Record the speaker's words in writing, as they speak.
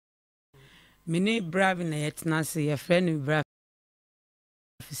Mini bravi na yetna se ye friend bravi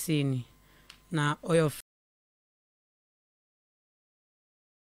sini na oyo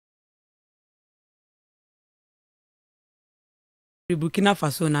Burkina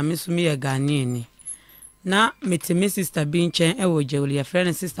Faso na mesumi ye Ghanaian na meteme sister bi nchen e wo jewli ye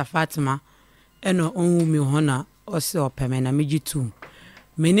friend sister Fatima eno onwu mi ho na ose opeme na mejitu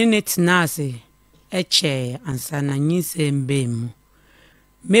meni netna se eche ansa na nyise mbem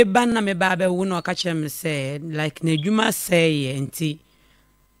meba na meba be wo na ka kire se like na dwuma say enti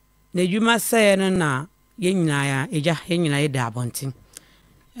na dwuma say no na ye nyina ya eja ye nyina ye da abontin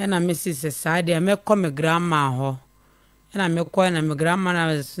ena Mrs. Sade me come grandma ho ena me ko na me grandma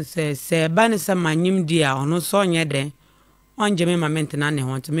na se ba ne se manyim dia ono so nye den onje me moment na ne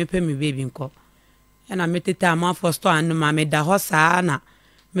ho to me pe me baby nko ena me tete ama for store anu ma me da ho saa na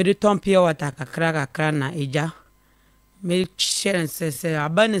me de tompie water kakra na eja me share se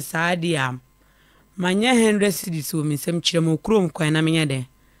abane Sade am manye 100 cedis wo me sem kire mo krom kwan na me nye den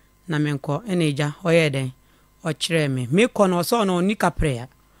na me nko ena eja oye den o kire me ko no so no nika prayer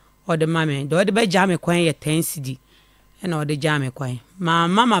o de mame do de be ja me kwan ye 10 cedi ena o de ja me kwan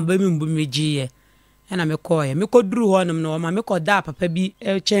mama ba mi mbu meji ye ena me ko ye me ko duru honum no ma me ko da papa bi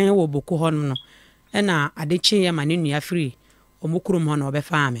chen wo boku honum no ena ade chen ye ma ne nua free o mukrum ho na o be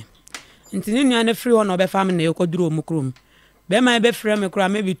fa me nti ne nua na free ho na o be fa me na ye ko duru o mukrum be ma be free me kura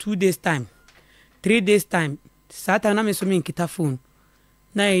maybe 2 days time 3 days time sata na me so me nkita phone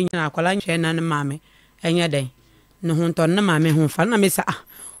na ye nyina akwala nhwe na ne mame enya den ne ho nton na mame ho fa na me sa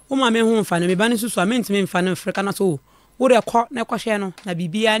o mame ho fa na me ba ne susu amenti me mfa na frika na so wo re ko na ko hye no na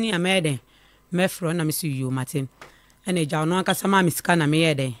bibia ni ameden me fro na me si yo matin ene ja no aka sama me sika na me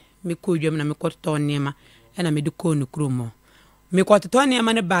yeden me ko dwem na me ko to nema ena me de ko no kromo me ko to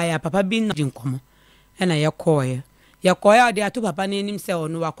nema ne ba ya papa bi na jinkomo ena ye koye de atu papa ne nim se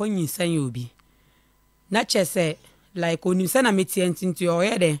ono wa konyin san obi na chese like onim se na me tienti o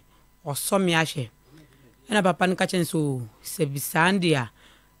yeden oso me ahye ena papa nka chen so se bisandia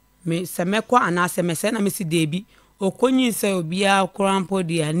me se me kwa ana se me se na me si debi okonyin se obi a krampo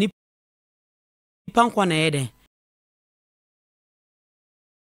dia ni pankwa na yeden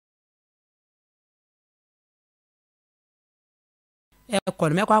ko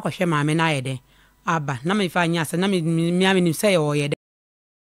me kwa hye maame na yeden aba na me fa nya se na me ni se o yeden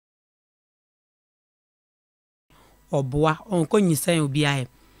oboa onkonyin se obi a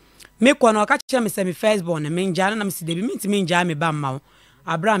me ko na ka kire me se me first born me nja na me si debi me nja me ba mma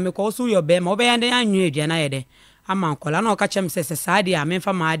abra me ko so yo be ma obeyande anwu edua na yeden ama nkola na okache mse Sade a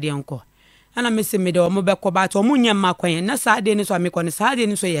memfa ma ade nko ana mese me de omo be ko ba to omo nya ma kwan na Sade ni so ameko ne Sade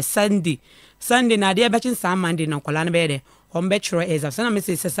ni so ye Sunday na de be chin sa Monday na nkola na be de o mbe chiro exam na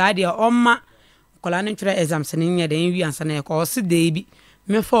mese Sade a omma nkola na chiro exam se nya de wi ansa na ko se de bi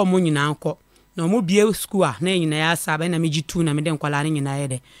me fa omo nyina nko na omo bie school a na nyina ya sa ba na mejitu na me de nkola na nyina ye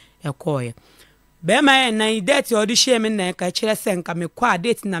de ekoye be ma na date o di share me na ka chire se nka me kwa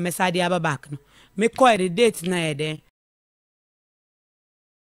date na me Sade aba back no me call the date na yede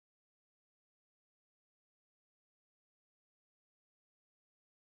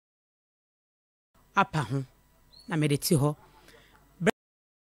apa ho na me de ti ho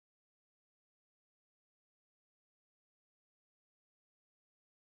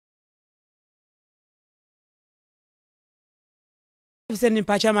sen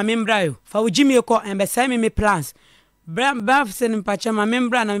pacha ma membra yo fa ujimi ko embe sai me plans bra sen pacha ma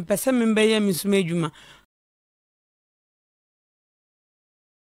membra na me pese me be ye mi suma adwuma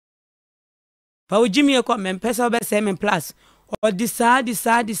fa ujimi ko me pese obe sai me plus o decide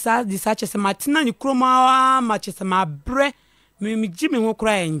chese matina ni kroma ma chese ma bre me jimi ho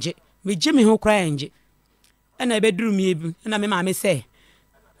kra enje ena be duru mi ebi ena me ma me say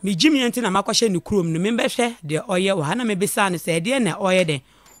me jimi enti na makwahye ni krom no me behwe de oye wo ha na me bisa ne say de na oye de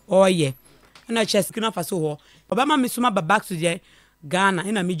oye ena chese kina faso ho obama me suma ba back to the Ghana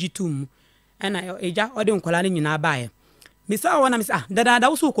ena me jitum ena eja ode nkola ne nyina baaye me sa wona me sa dada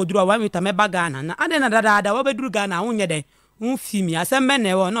wo so koduru wa me ta me ba Ghana na ade na dada wo be duru Ghana wonye de unfimi asembe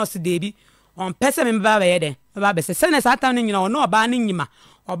na wo no se debi on pese me ba ye de ba be se ne sa ta ne nyina ono oba ne nyima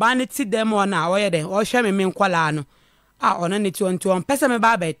oba ne ti dem ona wo ye de o hwe me nkwala no a ona ne ti on pese me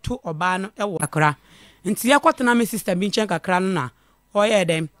ba to oba no e wo akra nti yakotena me sister bi nchen kakra no na o ye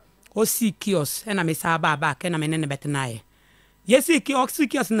de o si kios e na me sa ba ke na me ne betena ye si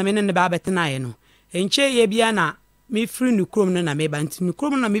kios na me ne ba betena ye no enche ye bia na me free nu krom no na me ba nti nu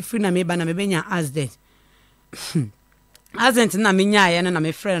krom na me free na me ba na me benya accident accident na me nya ye na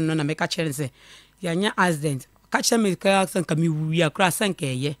me friend no na me ka chere se ya nya accident ka chere me ka san ka me wi akra san ka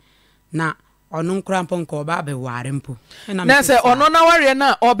ye na ono nkra mpo nko ba be ware mpo na se ono na ware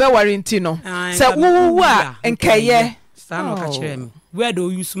na obe ware nti no se wuwu a nkeye sa no ka kire me we do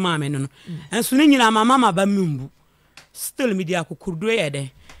use mama no enso ni nyina mama ba mumbu still media kokurdo ye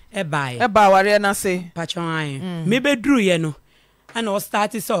de e ba ware na se pachon ayi me bedru ye no ana o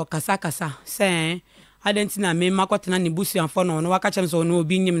start so kasa se adentina me makotena ne busuanfo no waka chem so no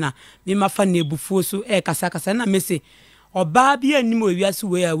obi nyim na me mafa na ebufuo so kasa na mese oba bi anim owiase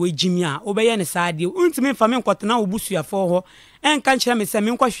we a wejimi a obeye ne saade untimi fa me nkotena obusuafo ho enka nkyere me se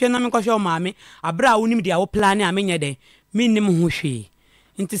me nkwahwe na me nkwahwe o maame abra wonim dia wo plan a me nye de me nim ho hwe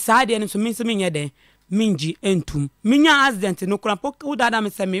nti saade no so me se me nye de minji entum minya accident no krampo udada me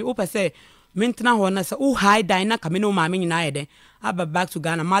se me wo pese mentena ho na se o high dine na kame no maame nyina ye de aba back to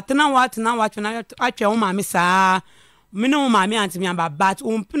Ghana matena watena na atwe wo maame saa me no maame antimi aba bat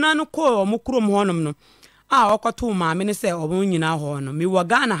umpina no ko mo krom honom no okoto maame ne se obo nyina ho no me wo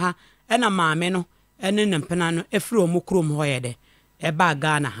Ghana ha na maame no ene ne mpena no efiri mo krom ho ye de e ba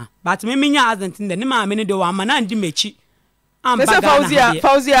Ghana ha but me minya accident ne maame ne de wa ama na ndi mechi Mese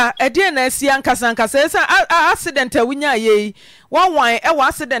Fauzia ede na asi ankasa esa accident a wunya ye wan e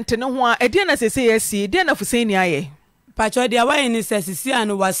accident ne ho a ede na sese asi ede na fuseni aye pacho dia wa ni sesisi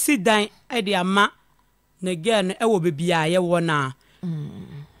an wasidan e dia ma na gen e wo bebia ye wo na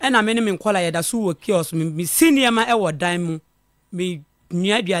na me ne me nkola ye da so wo kiosk me senior ma e wo dan mu me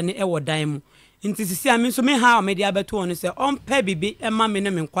nua duane e wo dan mu nti sisi a me so me ha o me dia beto on se on pa bibi e ma me ne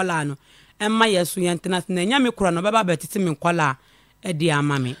me nkola no emma yesu yentena na nya me kura no baba betete me nkwala edi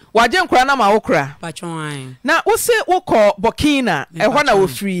amame waje nkura na ma wokura pachon an na wose wokọ Burkina ho na wo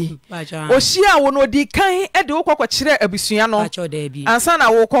free ohia wo no di kan ede wokọ kire abusua no ansa na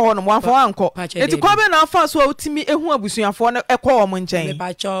wokọ ho no wanfo anko eti kwa be na afa so awtimi ehu abusuafo no ekọ wo nchen me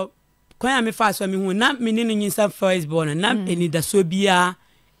pacho kwa me fa so me hu na me ni nyinsa first born na eni da so bia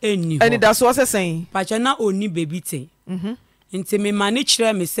eni ho eni da so sesen pacho na oni bebite nti me mane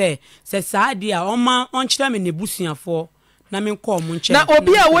kire me se saade a on kire me ne busuafo na me nko mo nche na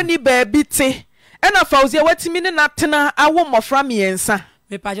obi a woni baabi te ena Fauzia watimi ne natena awo mofra miensa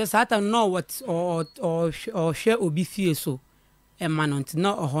me pacho sata no what or share obi fie so e manont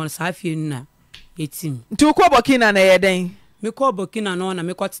na ohon sa fie na etim nti uko Burkina na yeden me ko Burkina no na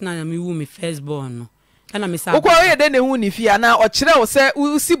me kotena na me wu me first born no ana me sa uko yeden ne hu ni fie na o kire wo se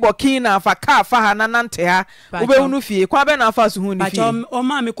usi Burkina fa ka fa ha na nante ha ube hu fie kwa be na afa so hu ni fie pacho o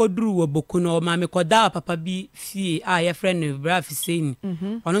ma me ko duru wo boku no o ma me ko da papa bi fie a ye friend no bra fiseni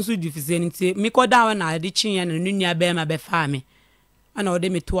ono so du fiseni nti me ko da wa na ade chin na nua be ma be fa me ana o de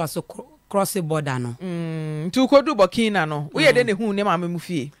me to aso cross border no nti uko du Burkina no wo yeden ne hu ne ma me mu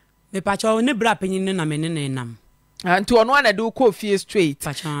fie me pacho ne bra penyin na me ne nam anti ono ana de ko fie straight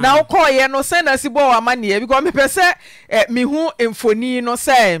na wo ko ye no se na si bo amane because me pese me hu emfoni no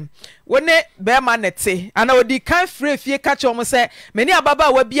se wone be ma nete ana odi kan free fie ka che omo se meni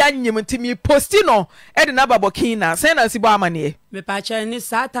ababa wa bia nyim ntimi posti no e de na Burkina se na si bo amane me pa cha ni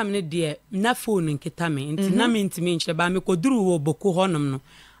satam ne de na phone nkita me nti na me ntimi nkyere ba me koduru wo boku honom no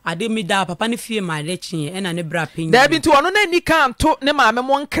ade mi da papa ne fie ma lechi e na ne bra penyin da bi nti ono na ni kan to ne maame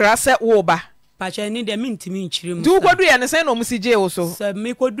mo nkra se wo ba pacha ni de mintimi nchiri mu du kodu ye ne sen no musije wo so so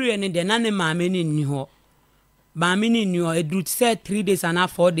me kodu ye ne de na ne maame ni ni ho maame ni ni ho edru say 3 days and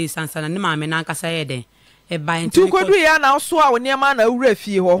 4 days ansana ne maame na nkasa ye de e ba nti du kodu ye na so a woni ma na wura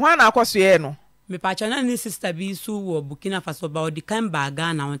fie ho ho na akoso ye no me pacha na ni sister bi su wo Burkina Faso ba odi kan ba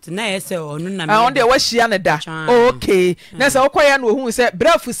Ghana won na yese onu na me on de wa hia ne da okay na se okoya na ohun se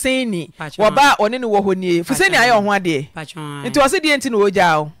bra Fuseni wo ba oni ne wo honi Fuseni aye ho ade nti wo se die nti na wo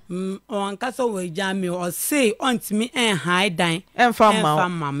ja o on kasa wo ja me o say ontimi en high dan en fam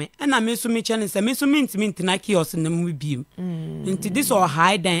me na me so me chene se me so me ntimi ntina kiosk na mu bi nti this or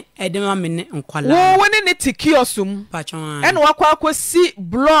high dan e de ma me ne nkwala wo woni ne ti kiosum en wakwa akosi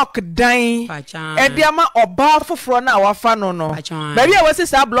block dan e de ama oba foforo na wafa no no bari a wasi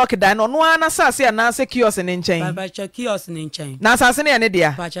sa block dan no no ana sase na se kiosk ne nchen ba cha kiosk ne nchen na sase ne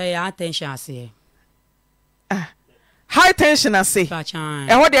dia ba cha ya attention ase high tension ase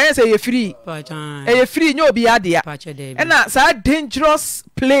e ho de say you free e free nyo obi adea e na sa dangerous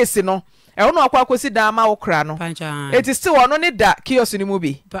place no e ho no akwa akosi da ma wo kra no it is still ono ne da kiosk ni mu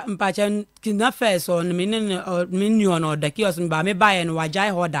bi pacha kina first on me ni ono da kiosk ba me buy no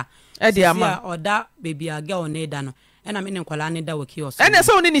wajai hoda e de ama oda baby aga one da no e na me ne nkwala ne da wo kiosk e na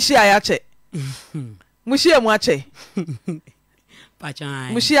so oni ni shia ya che mu shia mu ache pacha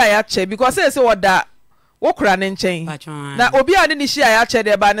mu shia ya che because say oda wokura ne nchen na obi a ne ni hia ya che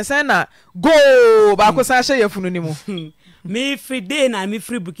de ba ne sen na go ba ko san hye yafunu ni mu me free day na me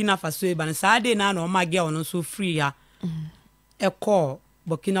free Burkina Faso e ba ne sa day na na o ma girl no so free ya e call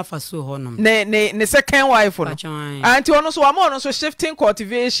Burkina Faso honum. Ne second wife no. Auntie ono so amo ono so shifting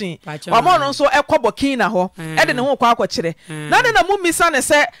cultivation. Amo ono so ekọ Burkina ho. E de ne ho kwa akọkire. Na de na mu misa ne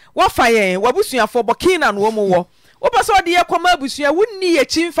se wa fa yen wabusuafo Burkina no mo wo. Wo pese ode ye koma abusua wonni ye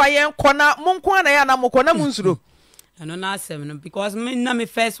chimfa yen kona monko na ya na moko na munsuro. Eno na asem no because me na me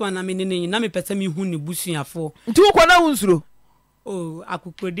first one na me ne na me pese me hu ne busuafo. Nti wo kona munsuro. Oh,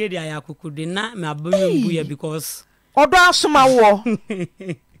 akukode dia ya akukode na me abame mbuye because Odo asoma wo.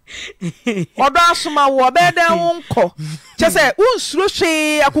 Odo asoma wo be den wonko. Che se unsuro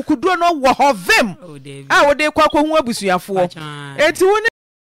hwe akukuduo no wo hovem. Ah wo de kwa hu abusuafo. Enti wo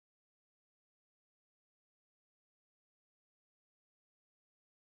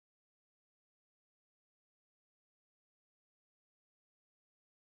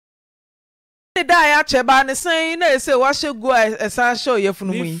da ya cheba ne sen na ese wa shegu esa show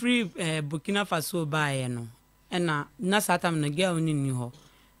yefunu mu. Free Burkina Faso bae no. Ena na satam no girl ni ho.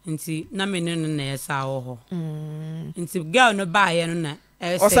 Nti na me ne na esa wo ho. Nti girl no bae no na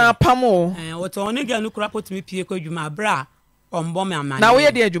ese. Osan pamo. Oto one girl no kura potimi pie ko dwuma bra ombo me amane. Na wo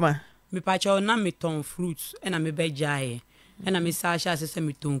ye de adwuma. Me pa cha na me ton fruits ena me be jae. Ena me sa sha se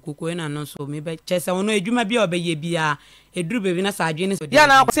me ton koko ena no so me be chese wono adwuma bia obeye bia eduru bebi na sa adwene so. Ya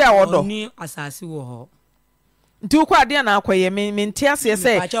na akwese awodo. Ni asase wo ho. Nti ukwa ade na akwaye me ntiase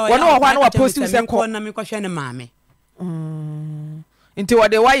se wono wo hwa na wa post se ko na me kwhwe ne maame. Nti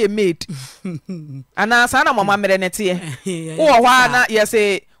wode wa ye made. Ana sa na mama mere nete ye. Wo hwa na ye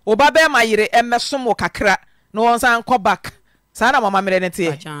se oba be mayire emesom wo kakra no won san ko back. Sa na mama mere nete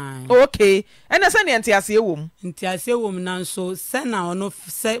ye. Okay. Ene se ne ntiase ewom. Ntiase ewom na nso se na ono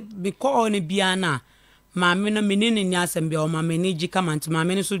se be ko ne bia na maame no menene ni asem bia o maame ni jika man to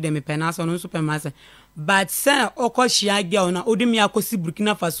maame no so de me penasa no so penasa. But say okoshia girl na odimi akosi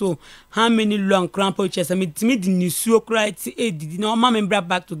Burkina Faso how many long crown pouches me timi di nisuo kra ti edidi na o ma me bra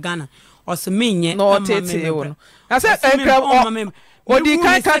back to Ghana o se me nye no tete wo na say ekra odi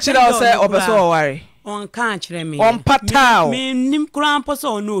kan ka kire o say obeso o ware on kan kire me on patao me nim crown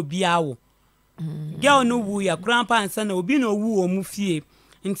poso no obi awo girl no wu ya crown pa ansa na obi no wu o mu fie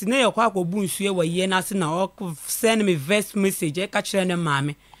nti na ye kwa akọbu nsue wa ye na se na o send me voice message e ka kire ne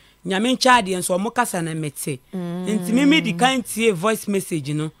maame nyame nchaade enso mo kasa na mete nti me di kan tie voice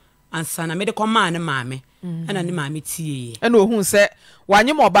message no ansa na me de command maame ana ne maame tie ana ohun se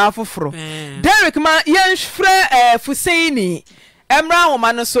wanye mo ba foforo Derek ma yen frɛ Fusaini emra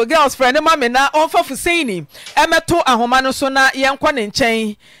ahoma no so girls friend ma me na onfa Fusaini emeto ahoma no so na yen kɔ ne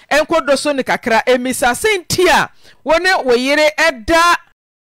nkyɛn enkodo so ne kakra emisa sentia wone woyere ɛda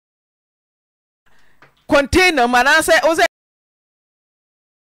container manase oze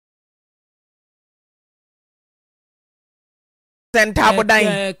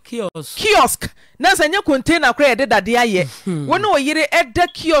kiosk na sanya container kra ede dade aye wona oyire eda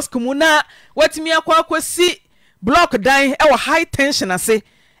kiosk mu na watimi akwa akwasi block dan e wo high tension ase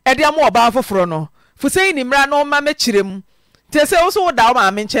ede am oba foforo no Fusaini mra no ma mechirem te se wo so wo da wo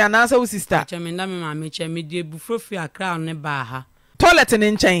ma me nchen na se wo sister cheme nda me ma me che me die bufrofi akra ne ba ha toilet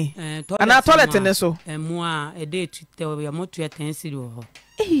ne nchen ana toilet ne so emu a ede tute ya motu ya tensiri ho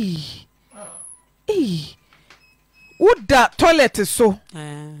Uda toilet so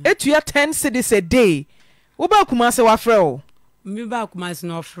etuya 10 cedis a day wo ba kumase wa frɛ o mi ba kumase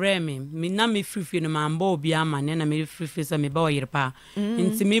no frɛ me na me frifie no ma mba obi ama ne na me frifie so me ba Oyerepa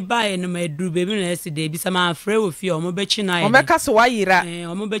nti me ba e no ma duru bebi na ese de bi sa ma frɛ wo fie o mo be chi na o me ka so wa yira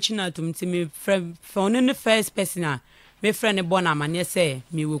o mo be chi na tum nti me frɛ phone ne first person a me frɛ ne bona ama ne se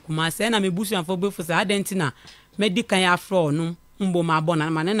me wo kumase na me busu afo befo sa adentina me di kan ya frɛ no mbo ma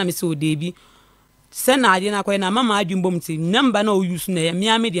bona ma ne na me se o de bi sena ade na kwa na mama adwumbom ti number na o use na ya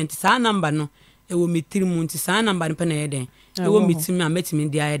mia me de nti sa number no e wo metiri mu nti sa number no pe na ye den e wo metimi a metimi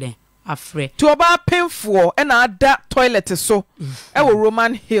dia ye den afre to oba penfo e na ada toilet so e wo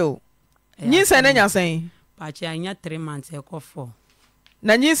Roman Hill nyinsen na nyasen pa cha anya 3 months e ko 4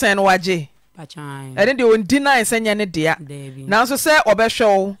 na nyinsen no waje pa cha e de on deny senya ne dia na so se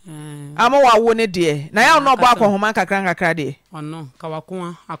obehwew ama wa wo ne de na ya no ba akọhoma kakra de ono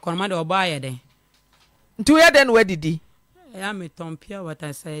kawako akọroma de oba ye den nti we den wadidi ya me tompia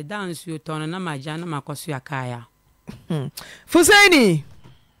wata say dance you ton na maja na makoso akaya Fusaini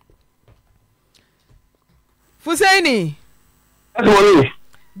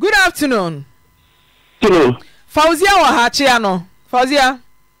good afternoon Fauzia wa hachia no Fauzia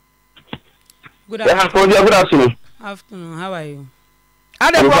good afternoon how are you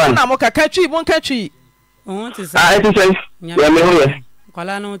ade bro na mo kakatwi bon katwi o want to say it say ya me hoye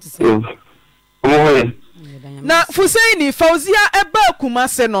kwala no to say na Fusaini Fauzia eba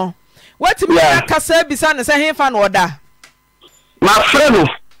kumase no watimi na kasa bisa ne se henfa no oda my friend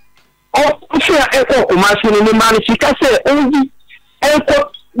oh echo kumasi ni man sika say only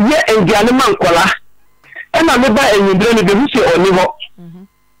echo ye endiane man kola e na me ba enyibre ni be hu say oni ho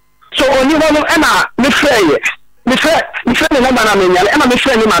so oni ho no e na me frɛ ni number na me nyale e na me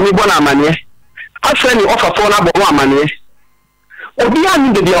frɛ ni ma me bo na amane afrɛ ni offer for na bo amane obi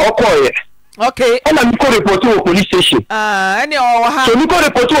ani de dia okoye okay e na me ko report to police station any o ha so me ko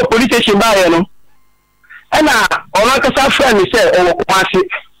report to police station ba ye no e na ona ka sa frɛ ni say o kumasi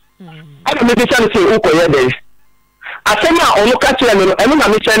I don't make sense to Ukoye Day. I say, my own catcher and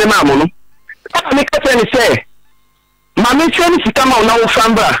I'm saying, Mamma. I make a sense say, Mammy said, if you come out now,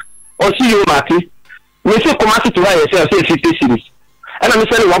 Famba, or see you, Marty. We say, Kumasi to write yourself, say 50 cities. And I'm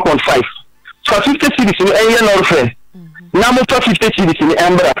saying 1.5. So 50 cities in a year, no fair. Now, more 50 cities in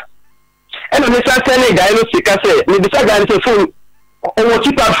Ambra. And I'm saying, guy, no sick, I say, maybe some guy is a phone or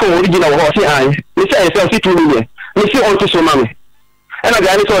cheap out for original horse. I say, 2 million. We see all to so mommy. And a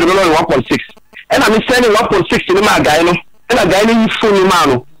guy is already 1.6. And I'm sending 1.6 to my guy, and a guy is full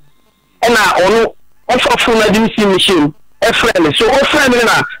man. And I offer full agency machine, a friend. So, all friend, and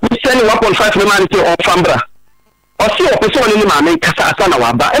I'm sending 1.5 to the man to Fambra. Or see a person in the man,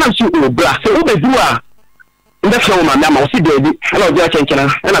 Casasana, and I'm shooting brass. So, what they do are in the film, my mamma, see baby, and I'll get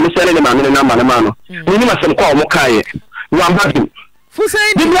and I'm sending the man in a number, man. You must call Mokai. One button.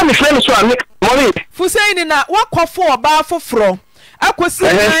 Fusain, did you have a friend so I make money? Fusain in a walk for bar for fro. Akwesi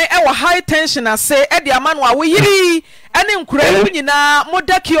na high tension ase e de amanu a wo yiri ene nkura nyina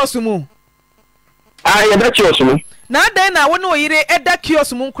moda kiosk mu ya da kiosk mu na dan na wo no yiri e da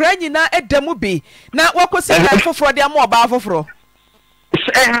kiosk mu nkura nyina e da mu bi na wakosi na foforo de amo ba foforo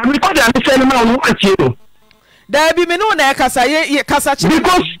we call them say na no anti no da bi me no na kasa ye kasa chi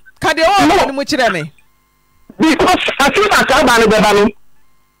because ka de o no mu kire me because I feel that I ban be ba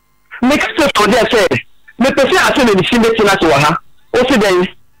no make sense for there say me person ase na di simbe tina to ha o se den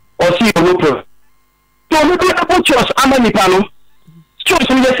o si no pro so me be able to amani pano church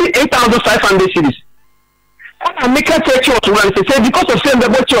we see 8,500 cities and make a church run say because of same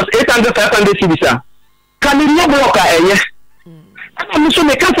the church 8,500 cities can you no block eye and so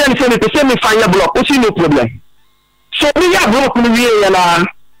me can say me person me find block o si no problem so we ya block me we na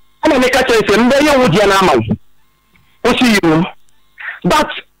and make a church say me dey wo dia na ma o si you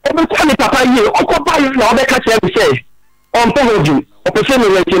but every time papa ye o ko ba you na o be catch me say on pogo o pe se me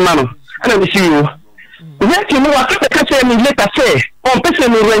rent man and me see you rent me wa ka catch me later say on pe se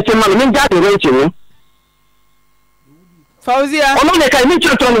me rent man me ja de rent you Fauzia o no le kai me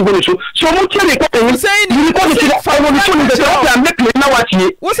chotro no go so mo tell me ko say you ko see I want to show you the make me na what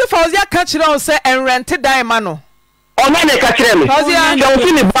ye wo se Fauzia catch you say en rent die man no o no le catch me Fauzia you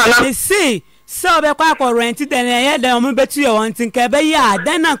see me ba na see so be kwa rent then ye dem omo betu ye wontin ka be ya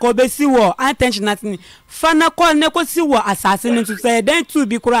then na ko be si wo attention nothing fana call ne ko si wo assassin to say then to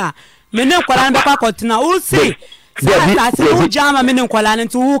be kura me ne kwala be kwa tina o si assassin o jama me ne kwala ne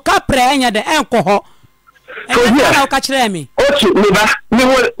to ka pre anya de enko ho so here na ka kire me o tu me ba me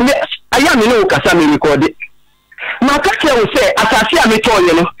wo aya me no kasa me record na ka kire wo say assassin a me to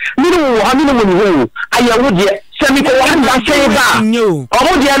ye no me no wo ha me no wo aya wo de semi ko wa na say ba o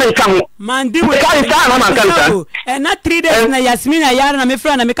mo de na ka ho mandi we ka isa na man kan and na 3 days na Yasmina yara na me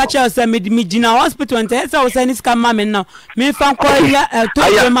friend na me ka kire say me gina hospital ente say o say ni scam ma me no me fan ko ya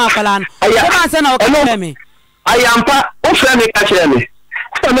to ma kala no o say na o ka kire me ayampa o friend me ka kire me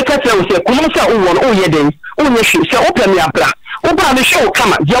I make a tell you, come say o won o ye den o ye hwe say o pem ya bra o bra me show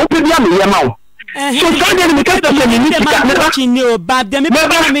kama dia o pe bia me ye ma o so Sunday me ka tell you ni tika me ba ni o ba de me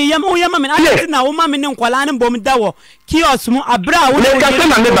ba me yam o yam me na na o ma me ne nkwala ne bom da wo kiosk mu abra wo ne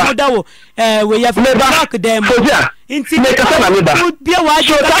da wo we ya fe back dem inti me ka na me ba bia wa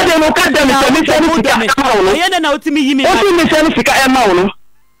so Sunday no ka dem me say ni tika o ye na o ti mi yimi o ti me say ni tika e ma o no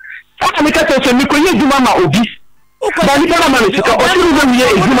o me ka tell you me ko ye duma ma obi ba ni kana ma ni tika o ti ru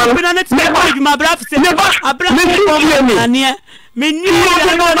ye duma no me bra fi se abra me ania me ni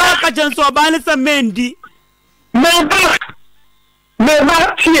na ka janso ba ni se mendi me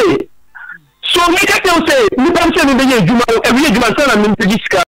ba tie so me ka tell say ni ba se ni be ye duma o e ye duma se na me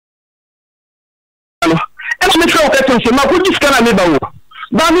tika no e me tell ka tell say ma ko tika na me ba wo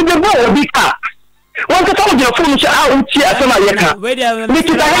ba ni be bo obi ka wọ́n kẹta ọ̀gbìn fún mi ṣe àwọn tí a sọ́nà yẹ ká ní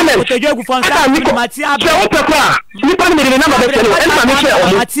ti diamond ẹ̀ka ní kò ṣe ó pẹ̀kọ́ à nípa ní mèrè náà bàbá tẹ̀lé ẹni màmí ṣe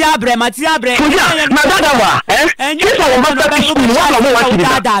ọ̀mú. màtí àbrẹ̀ fúnjà mà dáadáa wà kí sọ̀rọ̀ bá fẹ́ ti skul wọ́n àlọ́ wọ́n ti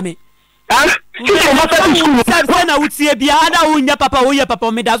dìbà kí sọ̀rọ̀ bá fẹ́ ti skul sẹ́ni na wutie bia ada wo nya papa wo ye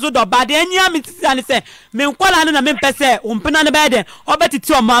papa me da zo do ba de anya me tisa ne se me nkwala no na me mpese umpena ne ba de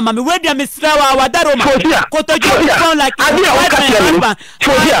obetiti o mama me wedia me srawa wadaro ma kotojo phone like adia o ka tele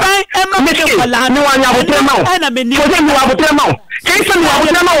fojia me nkwala no anya botre ma o fojia ni wa botre ma o Can you know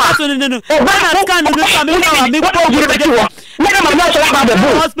what no. Oh, I can't do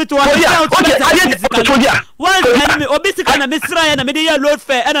hospital. One enemy obesity and Miss Ryan and media road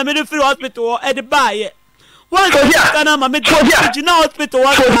fair and a middle free hospital at the buy. One can I'm a middle hospital.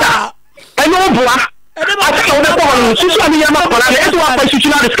 I know, I don't know. She's going to be a man.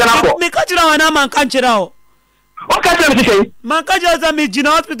 What can you say? Mankaja is a Mijin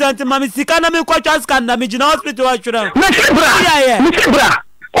hospital and Mammy Sikana Quachas can the Mijin hospital. Mr. Bra.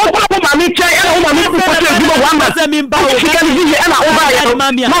 Oh, Mammy,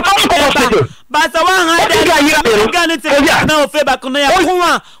 but the one I no favor.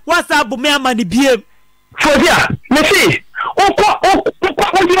 What's up, Mammy? For dear, Messi. What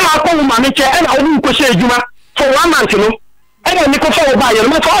do you have Mammy chair and I won't say you for 1 month, you know? And then you go forward by your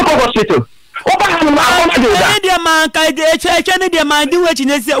hospital. Media man, Canadian man, do what you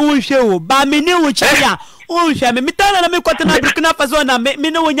say, show, but me knew which area. Oh, Shammy, me tell me what Burkina Faso, make me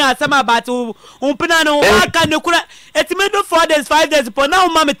know when you are some about to Umpanano, I can't do it's made 4 days, 5 days, but now,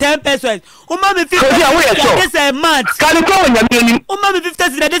 Mammy 10 pesos. Oh, Mammy 50 days a month. Can you call me? Oh, Mammy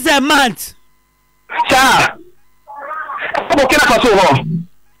 50 days a month. Sir, Burkina Faso.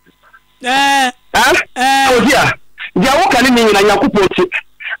 Oh, dear. They are walking in and Yakupo.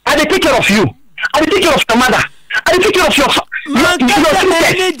 I take care of you. I take care of your mother. I take care of your sister. If I don't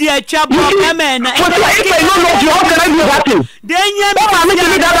know you, how can I do that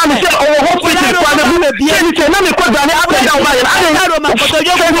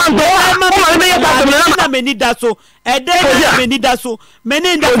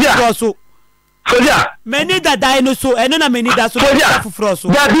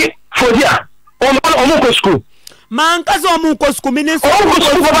thing? Man, cause omuko skumini so omuko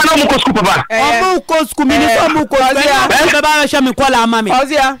sku papa omuko skumini so omuko baba shami kwala mami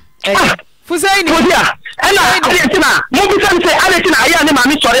ozia fusaini ozia ela adetina mo bi say adetina aya ni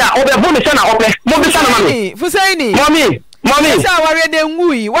mami sori a obebu ni se na ope mo bi sa na mami fusaini mommy sa ware de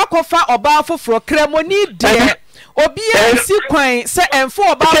nwui wakofa oba foforo kremoni de obi si kwan se enfo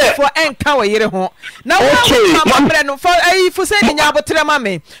oba foforo enka wayere ho na wa mamre no for fusaini nya abotre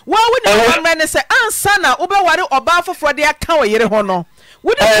mame wa woni mamre ne se ansa na obeware oba foforo de aka wayere ho no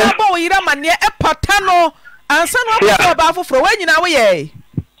wodi oba wayere mane epata no ansa na oba foforo wa nyina wo ye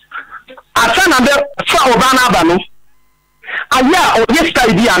asa na be fa oba na aba no aya o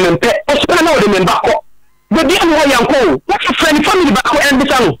yesterday bi amempe o so na o de memba ko the dia no yanko what friend family back and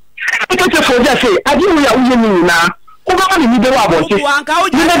bitano because for just say I didn't hear you na oba ni be wa bonti ni na o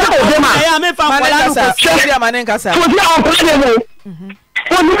de ma ya me fa kwala no ko sia manen kasa for dia on push mo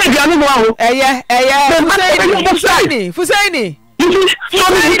o ni be ani mo aho Fusaini so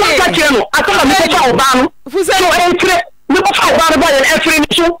ni ka che no atala me fa oba no Fusaini so entre me fa oba ba ye efre ni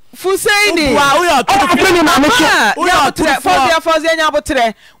so Fusaini wa we are to na me so ya botre for dia nya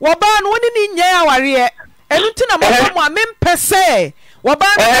botre wo ba no woni ni nya ya ware enu ti na mo mempese woba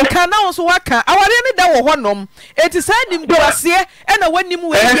ka na so waka aware ne da wo honom eti sa nim duase e na wanim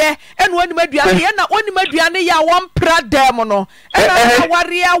weye e na wanim aduane e na onim aduane ya wompra dem no e na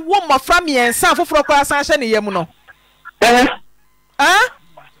aware a wo mafra miensa foforo kwa san hye ne yam no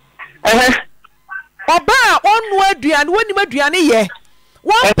oba onu aduane wanim aduane ye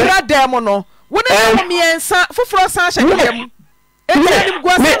wompra dem no woni na miensa foforo san hye ne yam eti nim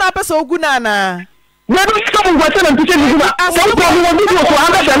guase na pesa oguna na na do stop what na picture ni ba so ko mo do ko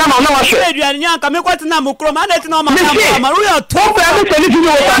anga na ma na wa hwe aduane nya ka me kwati na mukro ma na eti na ma ma ru ya to ko ya me tele ti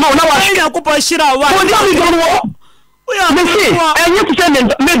wo ta na wa hwe ya ko pa shira wa ko dia mi do wo Messi, enye ti se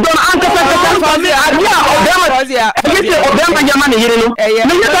me don anta pesa me adia obema nyama ne yire no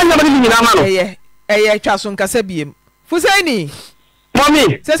me yeta nyama ni nyina ma no twaso nkasa biem Fusaini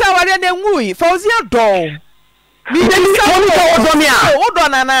mommy se sa ware na nwui Fauzia do mi ni sa o do mi a o do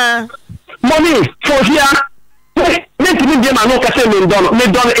nana mommy Fauzia me ti mi be ma no ka se me don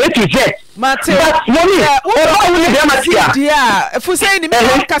A to Z Mate mommy o ba wo ni be ma tia dia Fusaini me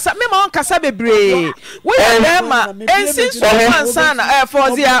on kasa bebre we be ma ensi so ansa na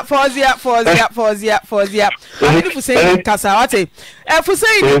Fauzia ni Fusaini kasa wate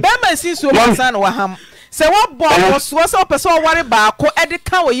Fusaini be ma ensi so ansa na waham se wo bo so pese o ware ba ko e de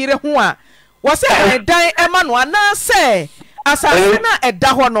ka wo yire ho a wo se dan e ma no ana se asase na eda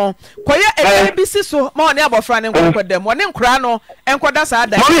ho no koye eda bi si so ma oni abofra ne nkodam oni nkura no enkoda sa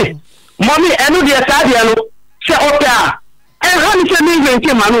da mommy enu de sa de no se oka ha ni se mi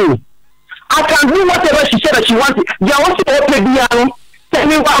venti ma no I can do whatever she said that she wanted ya want to open bia no se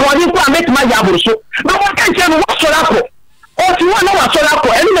mi wa ho ni ko make ma ya buru so na wa kan che no wa so la ko o ti wa na wa so la ko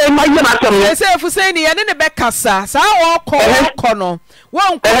enu na ma yɛ ma asɛm no sɛ Fuseni yɛne ne bɛkasa saa wɔkɔ no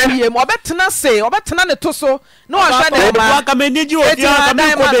wɔnkɔ bie mu ɔbɛtena se ɔbɛtena ne to so na ɔhwɛ ne ma ka meniji ofia ka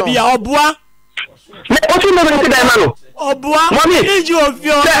me ko bebi ya obua me o ti no be dan ma no obua iji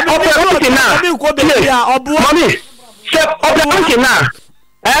ofia ka me ko bebi ya obua mami se Auntie Naa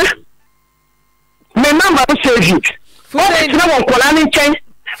me number o save you Fuseni na won kola ni nchen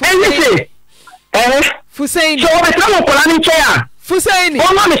enyi se Fuseni so o be na won kola ni nchen a Fuseni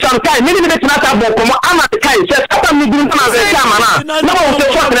o ma me sometime me be tena ta bo komo ama kai se ata me bi na be se ama na wo se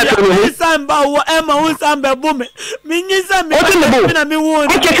so na to ni samba wo ema wo samba bu me nyisa me na me wo o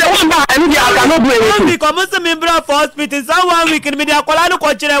ke se wo ba ani dia aka no bu e ni ko mo se me bra for hospital so 1 week ni me dia kola no ko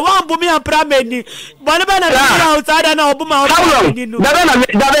kire wan bu me ampra me ni bone be na me outside na obu ma obu ni no da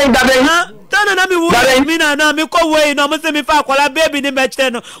tana na mi wo mi na mi ko we no mo se mi fa kola baby ni me kire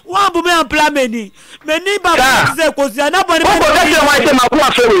no wan bu me ampra me ni baba se ko si na bone be ma ku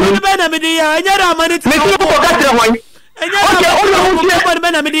afa we ni be na me di ya enyara amani ti me ti ko ka tire hwan okay o lo mu ti be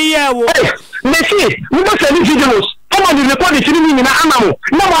na me di ya wo me si we mo se ni videos come on the record the film ni na amamo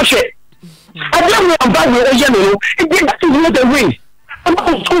na mo hwe ade mo amba we o ye me no e dey that is not the way am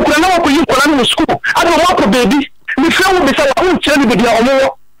school ko na ko yi ko na no school ade mo ko baby me fe wo be se wo kire ni be dia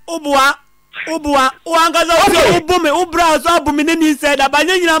omo Ubua wangaza ubume ubra so abumi ni said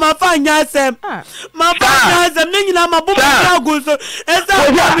abanye nyina mafa nya asem ne nyina mabume na guso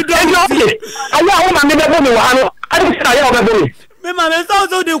esa mi do aya wo ma me be bo me wa no ade bi na ya wo be bo me ma me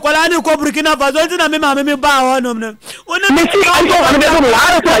so di kwala ni ko Burkina Faso nti na me ma me ba honom ne me si ayo wa me be bo me wa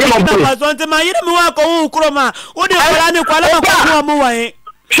ade so ya mo bo Faso nti ma yire me wa ko hu kroma wo di kwala ni kwala ma ko mo wa he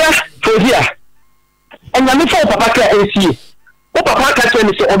chef Fozia enya me fo papa ka esi o papa ka tell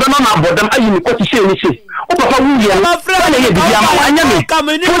me say obema ma bodam ayi ni ko ti say ni say o papa wu ya na ye bibia ma anya me so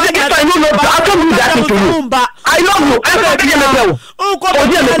the get I know but I don't do that to you I love you I don't get me tell o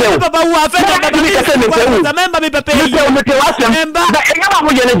dia me tell papa wu afa papa me tell me tell member me pepe me tell wasem da enya ma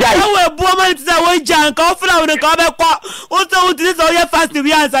mo ye ne jai we bu ma ti say we jan ka o fira we ka be ko o so u ti say o ye fast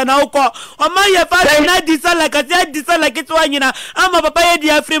we answer na o ko o ma ye fast na di say like it wa nyina ama papa ye di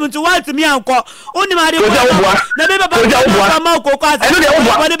afri mu to want me anko o ni ma de ko na be papa koko ase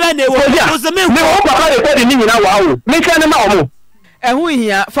woni be na ewo so me o papa de ko di ni nyina wa o me se ne ma o mo ehu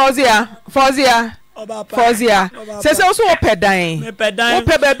hia Fozia se so wo pedan wo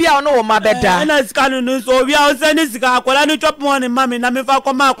pe ba bia no wo ma beda na sika no so wi a o se ni sika akola ni chop money mami na me fa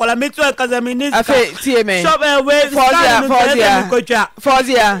ko ma akola me tu e kaza me ni sika afi tie me shop we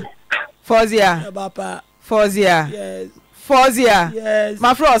Fozia yes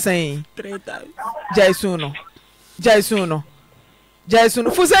ma fro sen 3 times Jason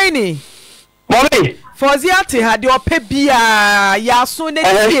Fuseni mommy Fozia te ha de ope bia ya so ne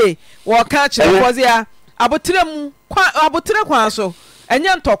tie wo ka kire Fozia abotre kwan so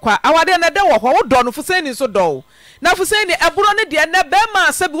enye ntokwa awade na de wo ho wo do no Fuseni so do na Fuseni eburo ne de na be ma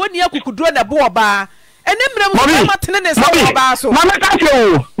asabi woni akukuduro na be oba ene mrem ma tene ne sa oba so mama ka se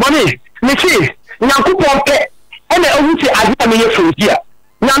o mommy me see nyankopon pe ene ohunti ade me ye Fozia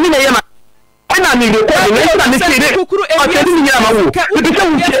na me na ye ma ana mi record ni na mi tire o te ni nyama wo bi se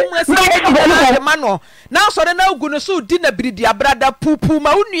wuche na no na so de na ugu no so di na biridi abrada pupu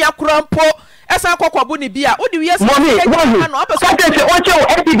ma unua korampo esa kokwabo ni bia o di wi esa na no abeso ka te o che o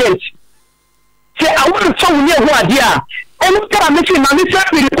evidence se awon so wo ni ho ade a enu kara me fi na mi se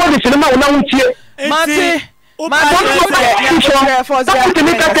record ni ma wo na wutie mate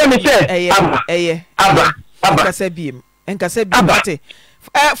enkasa biem mate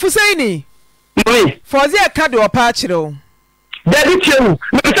Fuseni Fozia ka de opa kire o David Chewu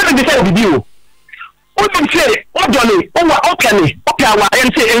me se be say bibi o o dum say o jole o wa okane o ka wa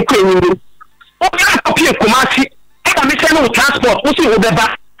en say en kwenyi o ka kopie kumasi e ka me say no transport o si o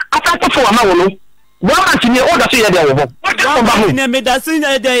beba ata to fo ama wo no wa antini o da so ye de wo ho o ba mu ne me da so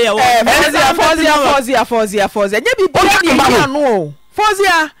ye de ye wo Fozia nya bibia ne yi ano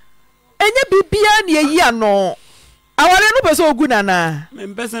Fozia enye bibia ne yi ano awale no pese ogu nana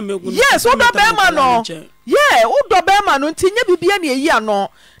yes wo do be ma no yeah wo do be ma no ntinye bibia ne yi ano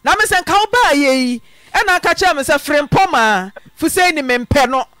na me se nka wo ba ye e na aka cha me se frimpoma Fuseni mempe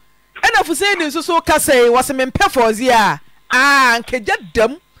no e na Fuseni nso so ka sei wo se mempe Fozia nkeja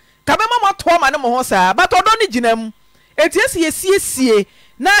dam ka be ma to ma ne mo ho saa but odo ne ginam etiesi yesiesie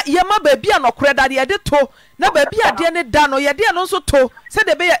na yema ba bia no kore da de to na ba bia de ne da no ye de no nso to se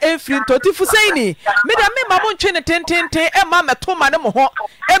de be ya enfri to ti Fuseni me da me ma mo ntwe ne tententen e ma meto ma ne mo ho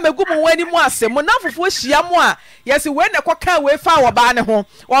e megu mo wani mu ase mo na fofo hia mo a yesi we ne koka we fa wo ba ne ho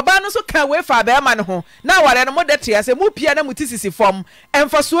wo ba no so ka we fa ba ma ne ho na ware no mo de te ase mo pia na mo tisisi fom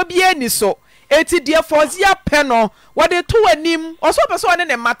emfaso bia ni so eti de Fozia peno what they to anim also person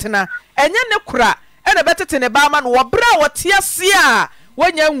ne matena enye ne kura ene betete ne ba ma no wo bra wo tia sia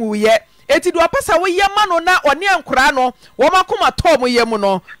wonya nwuye eti do pesa wo ye ma no na one ankura no wo makoma tom ye mu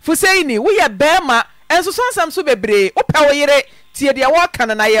no Fuseini wo ye bema enso so nsam so bebre wo pa wo yere tie de wo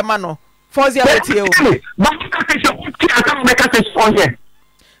kan na ye ma no Fozia wo tie o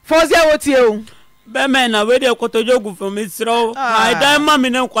Fozia wo tie o Bemena we dey kotojogu from Israel. My dad mama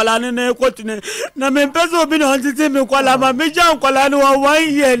ne kwala ne na ekotine. Na me peso bi na ntiti me kwala ma me jan kwala no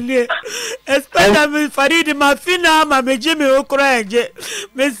 1 year le. Especially me Farid ma fina ma me jimi okra eje.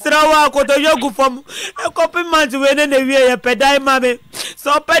 Me Israel kotojogu from e copy month we ne wie ye pedai ma me.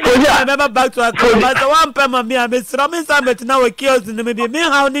 So pedai me back to akoma. So one pe ma me Israel me sa met na we kios ne me bi me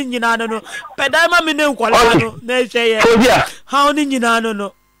how ni nyina no. Pedai ma me ne kwala no na ehye ye. How ni nyina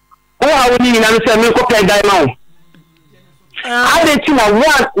no. Oh, I would need to make a pay diamond. I didn't see one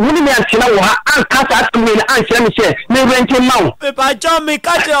William Tina and Casa to me and say, may rent him now. Papa John me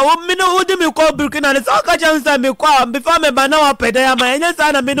catch a woman who did me call Burkina and so catch and me call before me by now pay diamond and yes,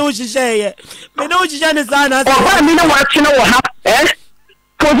 I know she say, me know she is an answer. I mean, what you know, eh?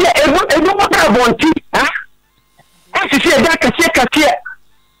 Because everyone I want to, eh? As you say, that can say,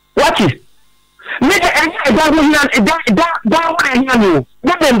 what is? Make a down you.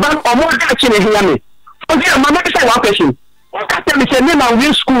 Let them ban or more action in here. For the mamma say one question. What can me say name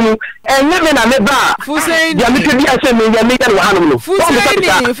and school and living a bar? Fusain, you need to be a semi, you make a one. Fusain,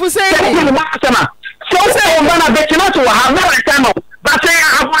 so say, I'm gonna bet you not to have no time. But say,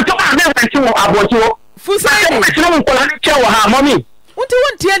 I want to have never about you. Fusain, it's no one mommy. What do you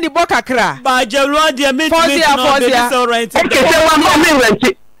want to end the book, Accra? By Jerome, dear, me for the right. Okay, say one more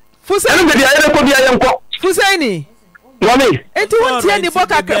minute. Fusaini Mommy enti won tie ni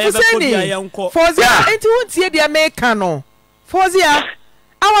boka ka Fusaini Fozia enti won tie dia meka no Fozia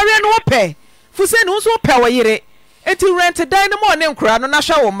aware no wope Fusaini won so pe wo yire enti rent dan no mo ne nkura no na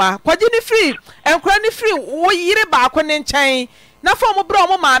hwa wo ma kwaje ni free nkura ni free wo yire ba ko ne nkyɛn na fa mo bra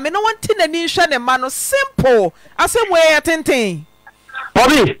mo ma me no won ti na ni hwa ne ma no simple asem we atenten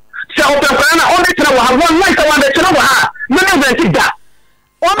Mommy se o pe nkura na o de tira wo ha one night one de tira wo ha me no rent da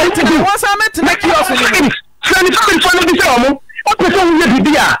One minute to make you also. Friend, from the film. What was on the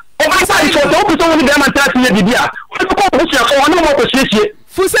Bibia? Oh, I saw the opposite of them attached to the Bibia. What the call was your one more position?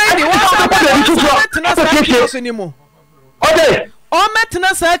 Fusaini, what's anymore? Okay. All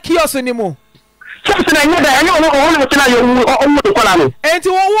maintenance are kiosk anymore. Something I know what you call and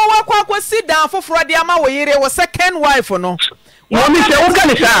to walk sit down for Friday. Ama was second wife or no? Mommy said, what can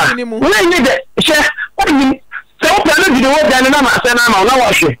you say? We need it. What do you mean? So open the door down and I'm not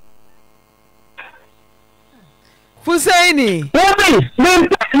wash it. Fusaini.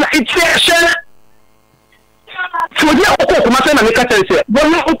 It's so the Okoko and the Catholic. But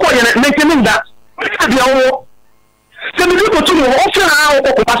no Okoko make him that. So the people to also how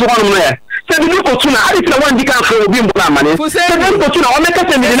Okoko there. So the people to now if one decant for being money. Fusaini to now make us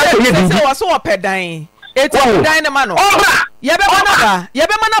in the was so pedine. It's a dynamano.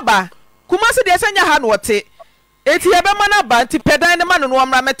 Yabemanaba. Kumasi de senya hand what it. Eti ebe mana ba nti pedan ne manu no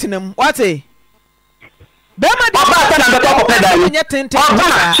amra metenam wate be ma de ba na be ko pedan nye tente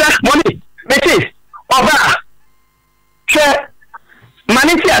oba che money meti oba che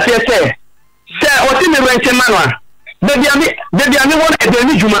maniti atese se oti me rente manwa bebi ami won e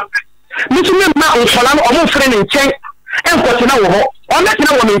ni juma mitu me ma onfola no omo frɛ ne nkyɛn enkote na wo ho o me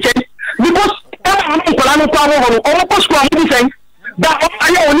tena wo me nkyɛn because e ma no onfola no kwa wo ho omo ko school am di sɛn da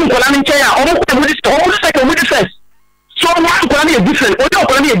ayo oni nkola ni nkyɛn a ɔmo ko muri ɔmo se ko muri first so ɔmo nkola ni different ɔmo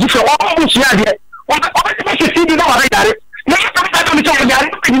nkola ni different ɔmo su ya de ɔmo se ti di na wa yare na ka ta mi so yare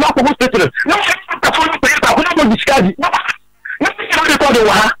ni na ko hospital na ka fo na pa ko na mo discard na ka record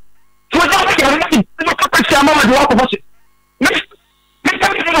wa ha so da ka yare na ka ta sia mama de wa ko hospital na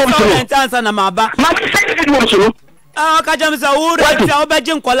ka ta na maba ma ka se ni wo so Kajam sa ure sa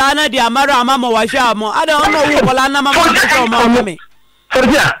obejin kola na di amara amama wa hwa mo ada ono wu kola na mama ko mo me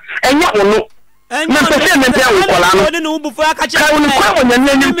Sarkodie enya ono na pese me pe wu kola no no bufu aka che ka wonu kwa wonya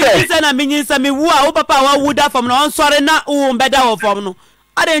nani pe se na minyin sa me wu a wo papa wa wu da fam no on sore na wo mbeda wo fam no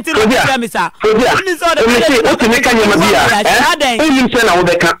ada nti no ya me sa ni so de o ti me kanya ma bia enim se na wo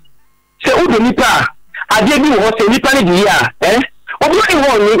beka se wo do nipa ade bi wo se nipa ne di ya obi ni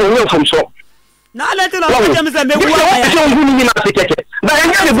wo ni wo fam so na let no Kajam sa me wu ya so ngu ni ma se keke ba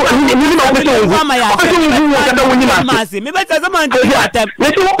enya ni ni ma wo se ngu o se ngu wo ka da wo ni ma se me beta zaman ti atem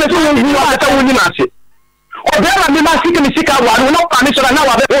me se wo pe so ngu wo ka da wo ni ma se o be ma me ma sika mi sika wa no pa mi so na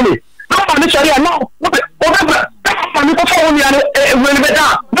wa be o ni no pa mi so ya no o be pa mi ko fo wo ni ano we ni be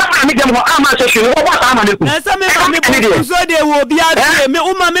da na mi dem ho ama se shi wo ba ta ma ne ku na se me pa mi ko de so de wo bia de me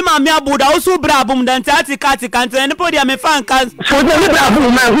uma me ma me abuda wo so bra bum dan tati kati kan ne po dia me fan kan so de me bra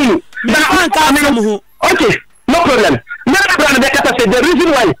bum ma hu me fan kan mo hu okay no problem me bra na kata say the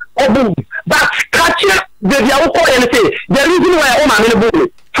reason why obu but catch the dia wo ko say the reason why o ma me boom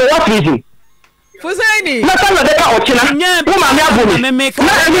for what reason Fuseni na sana de ka ochina o ma me abu na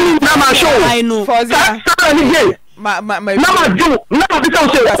eni na ma show I know for that na do na bi ka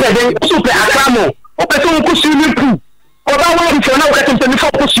say den so pe akamo o pe so ko swimming pool o ba wo bi na o ka tem se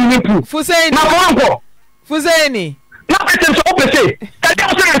ko swimming pool Fuseni na ko anko Fuseni na pe tem so o pe say ka dem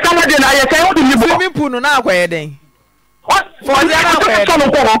so ka na de na ye say o di ni bo swimming pool no na akoye den for the na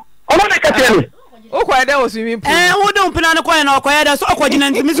ko o mo na ka tell me o koye den o swimming pool wo don pina no koye na koye da so okogina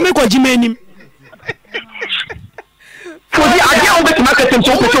ntimi so me kogima anim for the idea of the marketing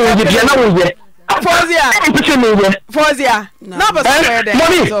so ko wo ye na wo ye Fozia na ba so de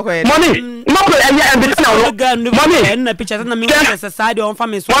money no ko anya and the money na picture na me wo se side on fa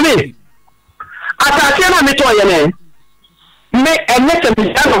me so money atake na me to ye ne me enye se me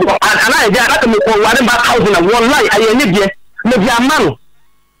no ana e ja na me ko ware ba 1000 wallahi aye ne die me dia man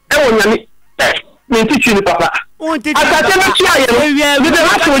e wo nyame me tichu ni papa atake na ti aye no me de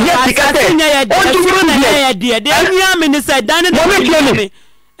na so je tikate o ti buru na ye de anya me ni se dan na me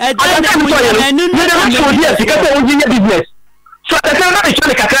business. So the time I show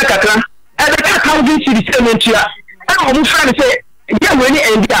the kakra, and the car can see the same entry. I almost trying to say, yeah, when you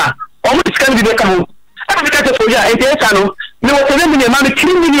end there, almost can be the come. I look at the project, and there's a no, there was a million man,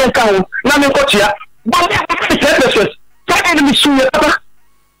 3 million cow, now in Kochia, but the purposes, that enemy soon,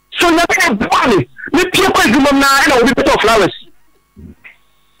 so nothing money. We people go now and we put off flowers.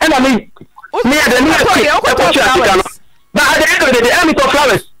 And I mean, me and the new but at the end of the day, I'm to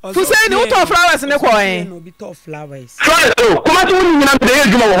flowers. Fuseni who to flowers ne ko no be to flowers. Flowers oh, kumasi woni nyina be ye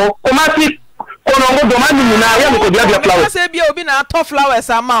djuma ho. Kumasi kono ngo do mani nyina ya ko dia flowers. Say bia obi na to flowers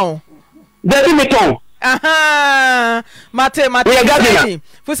ama o. Debi meton. Aha. Mate.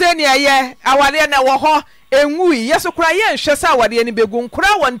 Fuseni aye awade na wo ho enwui yeso kura ye nhwe sa awade ni begu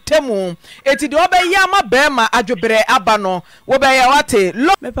nkura wontemu. Eti de obeyi ama bema adwobere aba no. Wo be ye wate.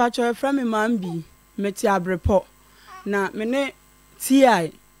 Me pa cho from me mambi. Meti abrepo. Na mene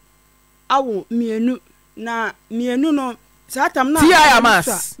TI awo mienu na mienu no satam na TI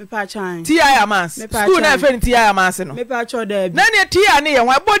amas me pa chan TI amas school na fe TI amas no me pa cho da bi na ne TI ne ye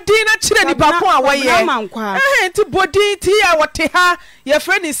wa bodi na kire ni pa ko a wo ye ti bodi TI wote ha ye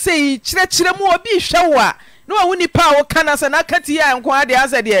fe ni sei kire mu obi hwe wa no wa woni pa wo kana se na ka TI nko ade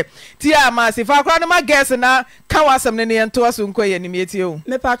ase de TI amas fa kra na ma guess na ka wasam ne ne nto aso nko ye ni metie o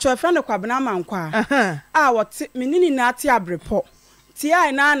me pa cho friend kwabena mankwa a wote menini na ate abrepo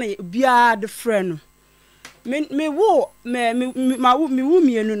TI na na bia de friend me wo me wo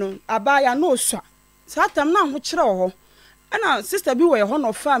mienu no abaya no swa satam na ho kire ho ana sister bi wo ye ho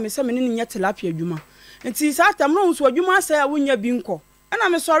no fa me se menini nya tilapia adwuma nti satam no so adwuma asa ya wonya bi nko ana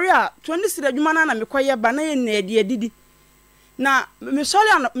me sorry a 20 adwuma na me koye ba na ye na edidi na me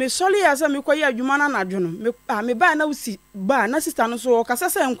sorry asa me koye adwuma na adwono me ba na usi ba na sister no so kasa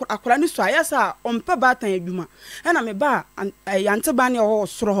se akora ni so ayesa ompe ba tan adwuma ana me ba yante ba ne ho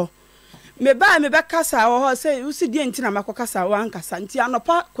soro ho me ba me be kasa ho se usi die ntina makokasa wa nkasa nti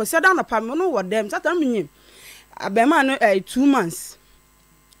anopa kwese da anopa me no wodem satan menye abema no 2 months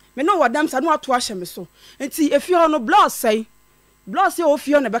me no wodem sa no ato ahye me so nti efi ho no blood say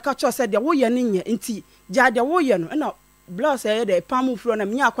ofi ho na be ka cho se de wo ye ne nye nti ja de wo ye no na blood say de pamu fro na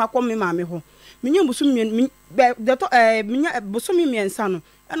menya akwa me ma me ho menya busu mien de to menya busu mi miensa no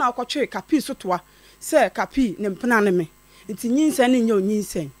na akotwe kapi so toa se kapi ne mpena ne me nti nyinsa ne nya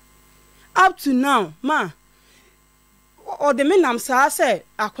onyinsa up to now ma o de menam sa se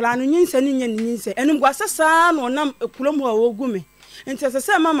akola no nyinsa ne nya nyinsa enum gwa sasa no nam ekurom a wogu me nti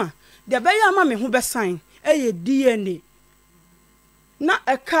se mama de be ya ma me ho besan eye DNA na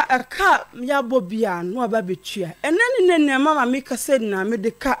eka ya bobia no aba betua enene ne mama me kase na me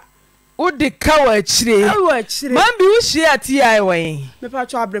de ka o de ka wa chire man bi wo hie ati we me pa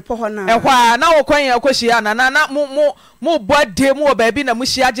cho abrepo ho na ehwa na wo kwan ya koshia na mo bode mo ba bi na mo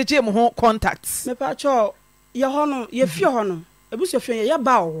hie agege mo ho contacts me pa cho ye ho no ye fie ho no ebusu fie ye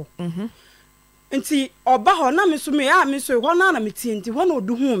ba wo nti oba ho na me so me ya me so ho na me tie nti ho na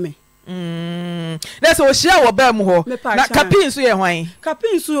odu hu me let's o hia wo ba mu ho na kapin so ye hwan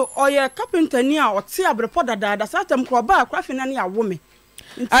kapin so oye carpenter ni a ote abrepo dada satam ko ba akrafi na ne awo me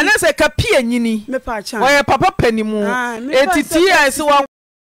ana se kapia nyini me pa cha oye papa panimu etiti ese wa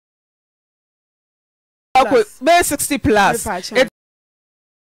ko be 60 plus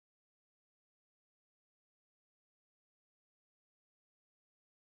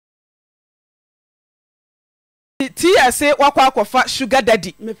tia say wakwa akofa sugar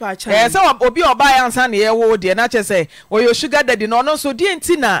daddy say obi oba yansa na ye wo de na che say oyo sugar daddy no no so die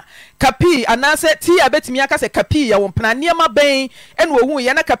nti na kapi anase tia betimi aka say kapi ye wo mpena niema ben ene wo hu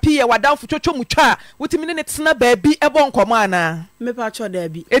ye na kapi ye wadamfo twotwo mutwa wotimi ne tena baabi ebo nkomo ana mepa cho da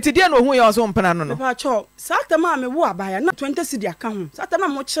bi eti die na wo hu ye so mpena no mepa cho satama me wo abaya na 20 cedi aka ho satama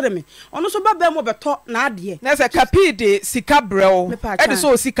mo kire me ono so baba mo beto na ade na say kapi de sika brew e de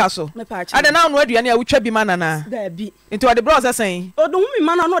so sika so ade na no aduane a wotwa bi manana da bi into the browser saying odo hu mi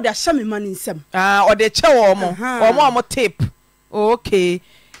mana no de ahye me man nsem o de che wo mo tape okay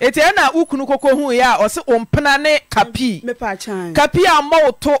eti na ukunu koko hu ya o se ompena ne kapi kapi a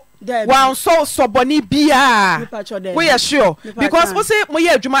moto wan so soboni bia we are sure because we say mo ye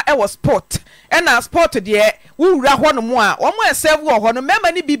adwuma e was sport and na sport de wo wura ho no mo a o mo serve wo ho no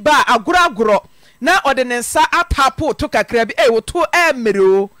mema ni bi ba agoro na o de nsa atapo to kakra bi wo to e mere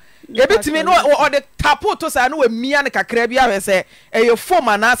o ebitimi no o de tapo to sa no we mia ne kakra bi ahwese e form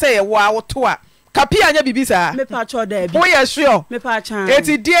na say ye wo a wo to a kapi anya bibisa mepa cho da bi wo ye sure mepa chan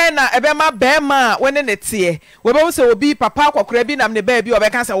eti die na ebema bema wene ne tie we be se obi papa akokora bi nam ne ba bi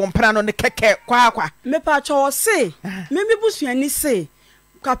obeka se wo mpra no ne keke kwa mepa cho se memi busuani se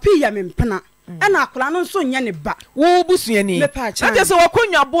kapi ya me mpena ena akora no nso nya ne ba wo busuani na je se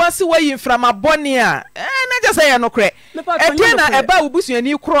wakonwa boa se wayi mframa bone a na je se ye no kre eti na eba wo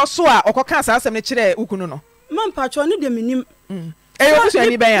busuani kro so a okoka asasem ne kire ukunu no mampa cho ne de menim wo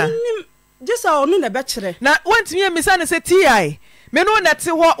busuani ben ya Jesa onu na be kire na wantimi emisa ne se TI me no na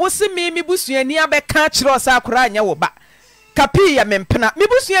te ho wo se me busuani abeka kire osa akora anya wo ba kapi ya mempena me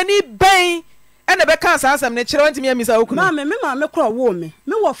busuani ben ena beka asasem ne kire wantimi emisa okunu ma me kro wo me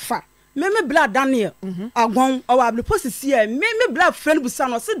wo fa me blood Daniel agon o wa ble posisi e me blood friend busa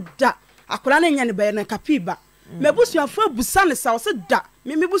no se da akora na nya ne be na kapi ba me busuafo busa ne sa o se da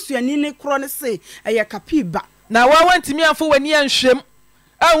me busuani ne kro ne se eye kapi ba na wa wantimi afo wani anhwem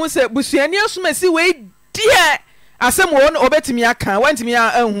ahun se busuani asumasi we die asem wo no obetimi aka wantimi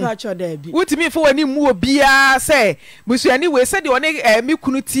ahun wutimi fo wani mu obia se busuani we se de one mi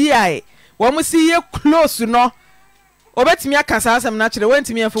kunu TI wo mo si ye close no obetimi aka sa asem na kire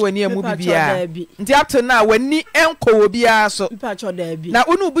wantimi afo wani amu bibia nti up to now wani enko wo bia so na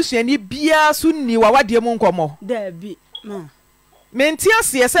unu busuani bia so ni wa wade mu nkomo da bi ma menti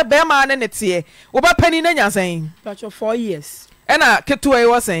ase se be ma ne tie wo ba pani na nyansan 4 years ena keto e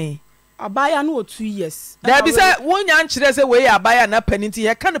was saying abaya no 2 years there be say wonya nkyere say we abaya na pani nti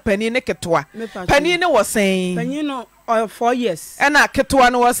ye kan pani ne ketoa pani ne was saying pani no 4 years ena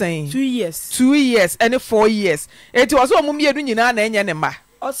ketoa no was saying 2 years and 4 years it was o mumienu nyina na enye ne ma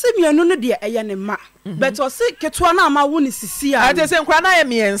o se mienu no de eye ne ma but o se ketoa na ama wo ni sisi a ate se nkra na ye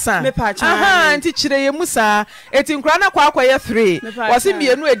miensa aha nti kire ye musa eti nkra na kwa akwa ye 3 o se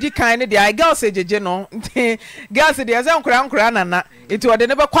mienu edi kan ne de I girls ejeje no girls de ye se nkra nana eti o de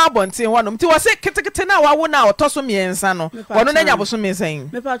ne be kwa abonten ho no nti o se kitikiti na wa wo na otoso miensa no ono na nya boso miensan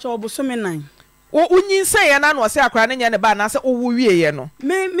me pa cha oboso me nan wo unyinsa ye na no se akra ne nya ne ba na se wo wie ye no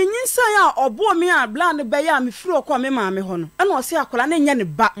me nyinsa ya obo me a bla ne be ya me firi okwa me ma me ho no e no se akra ne nya ne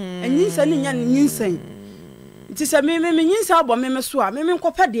ba nyinsa ne nya ne nyinsa nti se me nyinsa abo me so a me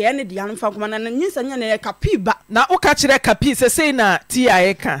nkopa de ene de anfa kuma na nyinsa nya ne kapi ba na wo ka kire kapi se sei na ti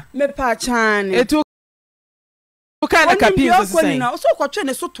eka me pa chan etu ka na kapi se sei na so kwotwe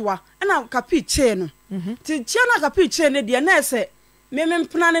ne so toa na kapi che no ti che na kapi che ne de na se me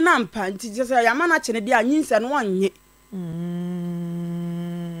mpena ne na mpa nti jese ya mana che ne de anyinse no wanye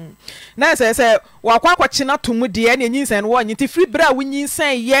na se wakwa china tomu de ne anyinse no wanye ti free bra wunyinse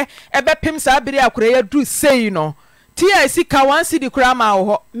ye ebepem sa bere akora ya dru sei no TIC ka 1 cedi kura ma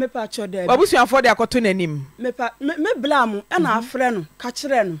ho me pa cho de babusuafo de akoto nanim me pa me bla mu e na afre no ka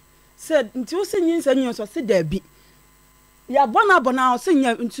kire no se nti wo se nyinse nyo so se da bi ya bona o se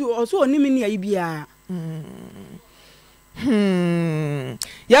nya nti o so onimi ne ayi bia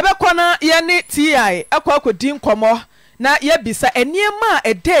ya be kona ye ne TI akodi nkomo na ye bisa eniema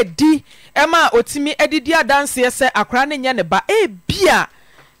ededi ema otimi edidi adanse se akra ne nya ne ba bia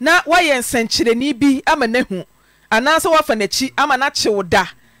na waye nsankyereni bi ama nahu ananse wafa nachi ama na chewda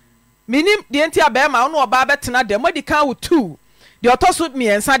minim de enti abema ono oba betena de modika wo 2 de otoso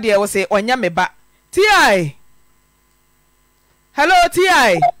miensa de wo se onya me ba TI hello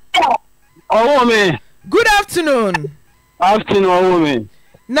TI oh me good afternoon woman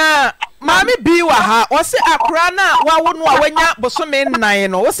na mami bi wa ha o se akra na wawo no a wanya bosome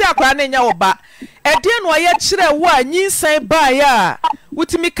nnan no o se akra na nya wo ba ede no ye kire wo anyinsan ba ya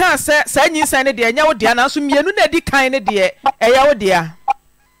wutimi ka se sa anyinsan ne de nya wo de na so mienu na di kan ne de eya wo de a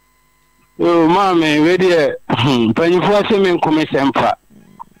mami we de panifo se men kome sempa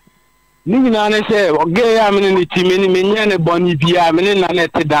Ni na ne say oge ya me ni ti me ni me nya ne boni bia me na ne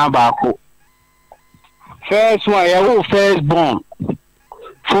te dan baako. First one ya wo first born.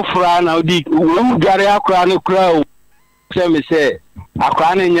 Fufra na odi wo gare akra ne kra o. Say me say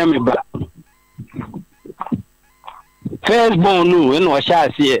akra ne nya me ba. First born no en o sha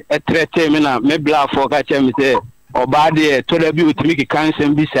ase e trete me na me bla for ka che me say oba de to da bi otimi ki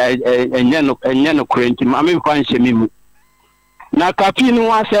kansen bi say enye no krenti ma me kwa nche me mu. Na kapi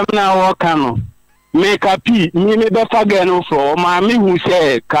no asem na wo ka no me kapi mi me be fa ge no fro ma me hu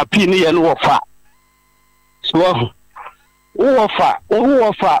say kapi ni ye no wo fa so wo fa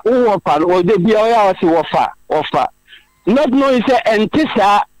o de bi o ya o si wo fa not know say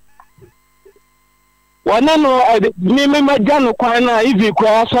entisa wana no me maja no kwan na ivi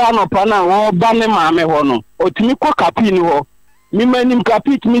kwa so anopa na wo ba ne ma me ho no otimi kwa kapi ni ho mi manim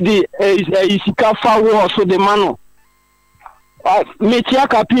kapi mi di isika fa wo so de mano me tia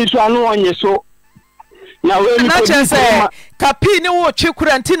kapi so anu onye so na we mi ko say kapi ni wo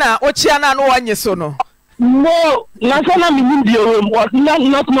twekura ntina o chia na anu onye so no na sana mi ndi o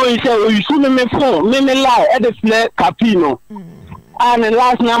not know say you see me phone me lie at the flare kapi no and the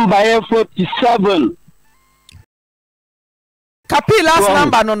last number is 47 kapi last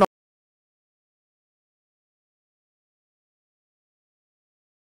number no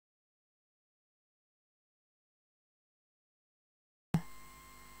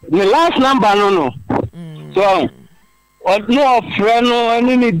the last number no so no friend no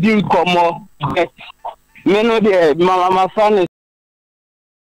any deal come me no de mama fan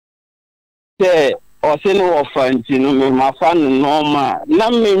say o se no ofanti no me ma fan normal na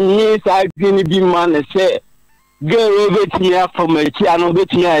me ni sa gwini bi man say girl betimi afom achi ano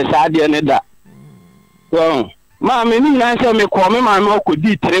betimi esa de ne da so ma me ni na say me ko me ma me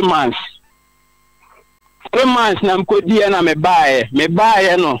okodi 3 months na mkodi na me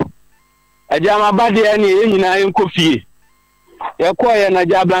baaye no ajama bade ni enyina enkofie ye ko ye na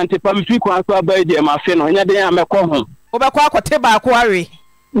jablante pam fi kwa so abaye de ma fe no nya de ya me ko ho obekwa akote ba ko awe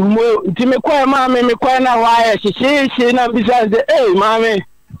mo ti me ko ma me ko na wa ye shishi na bisa de ma me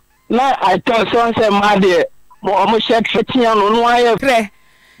na I tell so say ma de mo shek fetia no aye kre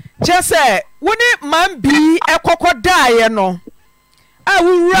chese woni man bi ekokoda ye no a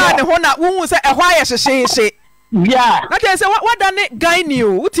wura ne ho na wo se ehwa aye shishi yeah na chese wada ne gan ni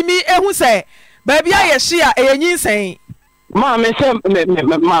o utimi ehu se ba bia ye hia enyinsen ma me say me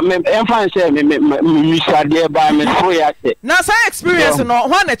enfan say me shade ba me so ya say na say experience no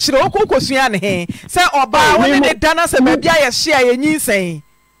ho na kire okokosua ne he say oba woni ne dana se ba bia ye hia enyinsen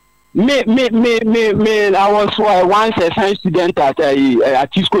me I was once a science student at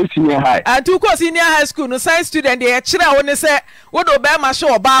Afutuo Senior High. Afutuo Senior High School no science student dey kire woni say wo do be ma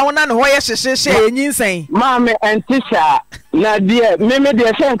show oba wona ne ho ye hyehye enyinsen ma me entisa na dia me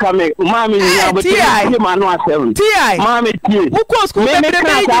dey say nka me ma me nya but me ma no asem ma me tie wo ko school be be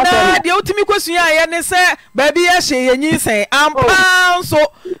na dia utimi kosua ye ne say ba bi ye hye enyinsen ampa so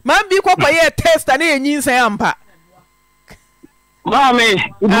man bi kokwaye test na enyinsen ampa Mami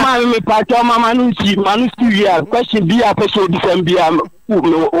me pato mama nusi ya question be a person December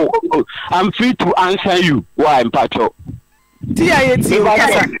I'm free to answer you why pato ti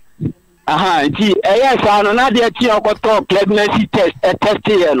aha ti yes ano na de ti okoto pregnancy test test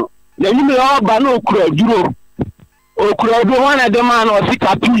ye no na yimi o ba na okura duro wana de man o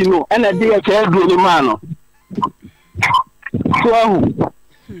sika pi no na de e fe duro ni man no so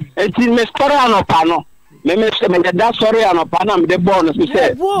eti me story ano pa no me that sorry and panam the bonus we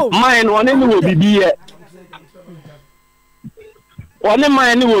say mine one any will be here one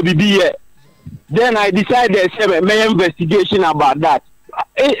mine will be here then I decided say my investigation about that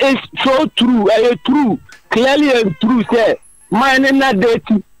it's so true clearly and true say mine na date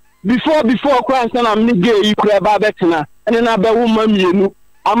before Christ and I'm nigga you could have betina and then I be woman you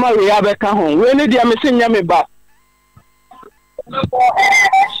am a reabeka home we need ya me senya me ba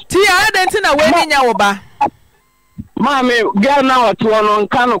ti adenti na we nya wo ba Mami, girl now to on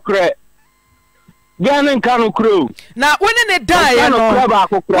Kanokre. Girl in Kanokro. Now, when they die,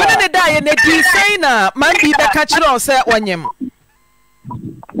 when they die, and they say, man, be the catcher or say, when you.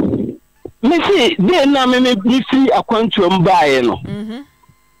 Missy, dear, now me free a quantum buy.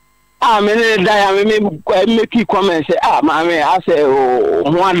 I mean, I make you come and say, mammy, I say,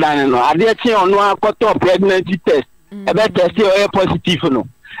 one done. I did see on one quarter pregnancy test. I bet test you positive. No.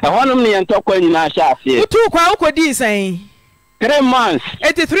 I want me and talk when you are shafi. You took what could you say? 3 months.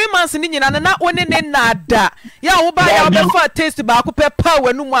 83 months in Indian and not one in nada. Ya will buy our before taste about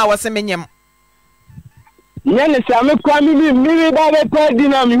power no more was a minium. Yes, I'm a family, maybe by the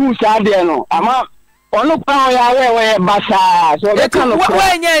dinner who shall there no. ono pa ya we basa so be kan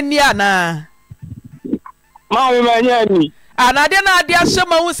we nya ni ana ma we nya ni ana de na ade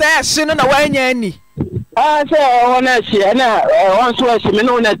asema hu se ehye no na we nya ni se ona hye na won so hye me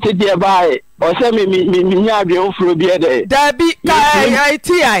no na tedie bae o se mi nya abi ofuro bi ede dabi kai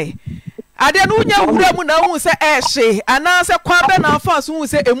ti ade no nya wura mu na hu se ehye ana se kwa be na afa so hu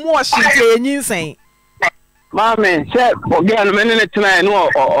se emu o hye enyinsen Mame, se ogan menene tena no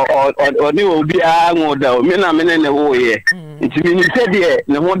oni obi a ngoda o me na menene wo ye. Nti mi se de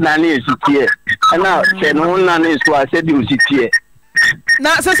ne ho na na esitie. Na se ne ho na na esu a se de ositie.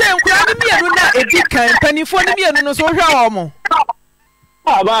 Na se nkura ni mienu na edi kan panifo ni mienu no so hwa omo.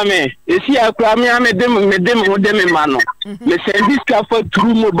 Ah mame, esi akura me amedem ho de me ma no. Me send this car for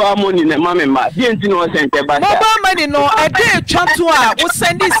through mobile money na mame ma. Di enti no sente ba. Mobile money no e dey twato a wo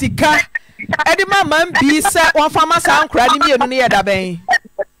send sika Edi mama mbi se won fama sa nkura ni mienu ne yeda ben.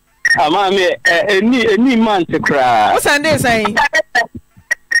 Ama me eni man te kra. Wo sende sen?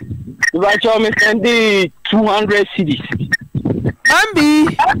 Ba cho me sendi 200 cedis.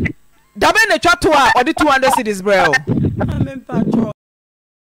 Ambi. Da ben ne twato a odi 200 cedis bro. Amempa cho.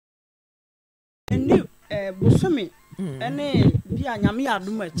 Eni busumi ene bi anyame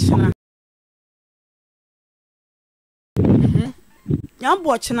adom akina.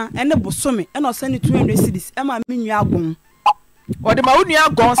 Nyambo china ene bosome ene osani 200 cedis e ma menua agon o de ma unua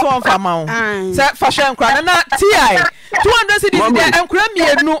agon so on fama o se fashion nkra na ti 200 cedis de nkra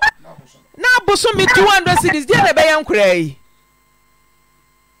mienu na bosome 200 cedis de na be yan nkra yi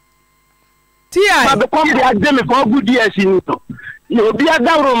ti ma be kom de ade me for good years ni to yo bi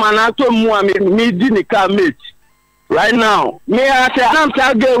adawro ma na to mu a me di ni car mate right now me I say am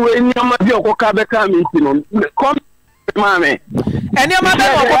ta ga we ni ma bi okoka be car mate no come Mame. Eni ama be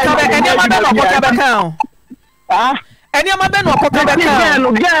no koka be kan. Ah? Eni ama be no koka be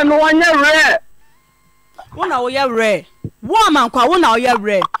kan. Gan wanya rare. Wona wo ye rare. Wo amankwa wona wo ye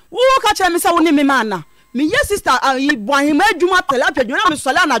rare. Wo ka che me se wo ni me mana. Me ye sister yi boan ma adwuma telapia dwona me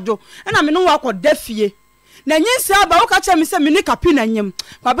sole anajo. Na me no wa ko dafie. Na nyinsi aba wo ka che me se me ni kapi na nyem.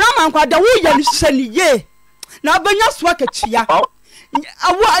 Kwabra amankwa da wo ye ni hye ni ye. Na abanya so akachia.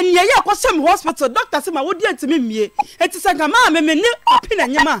 Awa nye ya kwasem hospital doctor say ma wo di antimi mie etisa ga ma me ni api na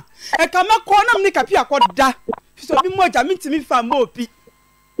nyema e ka me ko na me kapi akoda so bi mo ja mitimi fa mo opi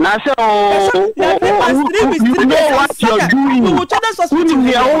na se o what you doing wo choda hospital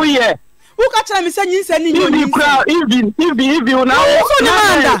ni o ye wo ka tell me say nyinsa ni nyoni if you now wo so ni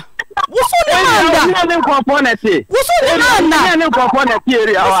manda ni component wo so ni manda ni component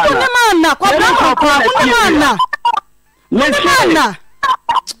area wo so ni manda ko bra Nana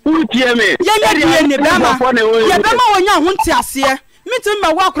utie me ye ne bama ye bama wonya ho ntiase mitim ma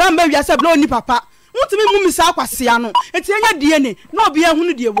wa kora ma wiase bla oni papa mutimi mu misa akwase ano enti enya die ne na obi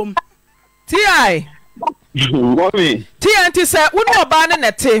ehunu die wom ti Mommy. TNT say we no ba ne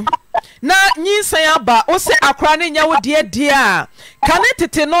nete. Na nyinsan aba o se akra ne nya wo de a. Kane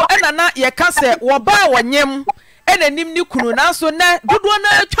tete no na ye ka se wo ba wonyem enanim ni kunu na so na dodo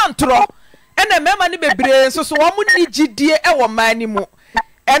na twantro. Ena mema ne bebre so wo mu ni gidie e wo man ni mu.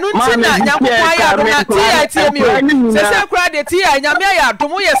 Enu ntina nyankopon ya do na TNT mi o. Se kra de TNT nyame ya do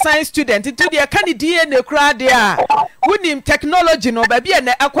mo ye science student nti de ka ne DNA kra de a. Wunim technology no ba bia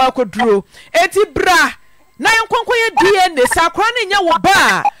na akwa akoduro. Eti bra na yankonko ye DNA sakra ne nya wo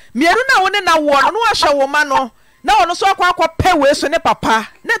ba mieru na woni na wo no ahwe wo ma no na wono so akwa pewe so ne papa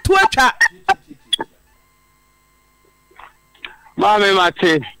ne to atwa Mame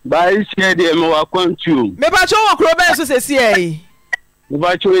mate ba isi de me wa kwantu me ba cho wo kro ben so sesi e me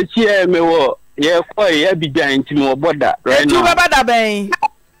ba cho esi e me wo ye ko ye bidan nti me oboda right now tu baba da ben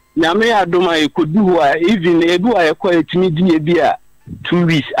nyame adoma e kodu a even edu a ye ko etimi di e bi a 2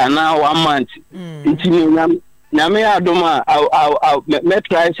 weeks and now 1 month. Nyame adoma me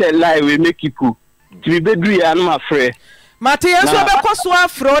try say lie we make people to be bedru ya no mafre. Mate yeso be koso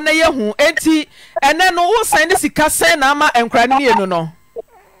afro na yehu enti ene no wo send sika sen na ama enkra ne yenu no.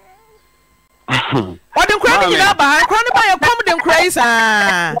 Odi nkra ni na ba nkra ne ba ye kom de nkra isa.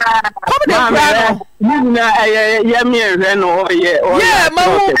 Kom de nkra no. Na ye me hwe no ye. Yeah, ma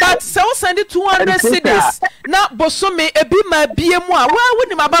wo but se wo send 200 cedis na bosome ebi ma bie mu a wa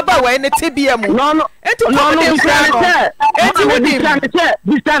woni mababa wa ne te bie mu. No. Enti kom de nkra no. Enti woni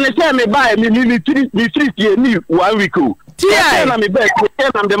this time me buy me 3 year ni 1 week. Tia na me back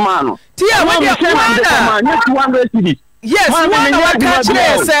na the man. Tia we dey 200 cedis. Yes, one of catch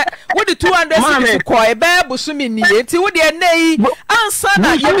say what the 200 cedis ko e be bosumi ni enti wo de nei ansa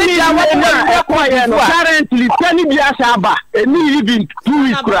na ye be ja wo currently tani bia saba eni even 2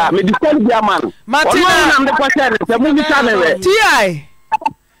 weeks kra me the tani bia man Martina na me question se mu bi channel TI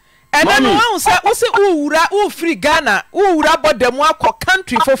And then one say who free Ghana, who rubber them walk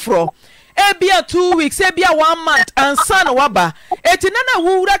country for fro. Ebia 2 weeks, ebia 1 month, and son waba. Etinana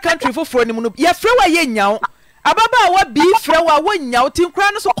who country for fro. Ya frewa ye nyao. Ababa wa bi frewa wa nyao.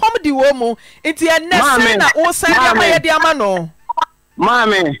 Tinkran so comedy womo. Iti ya nese na o sa ya maya diamano.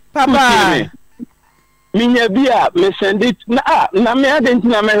 Mame, Papa. Minya bia me send it na me adenti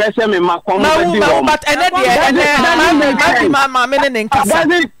na me hwese me makom but ene de mama me ne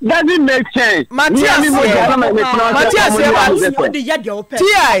nkasa doesn't make sense. Matias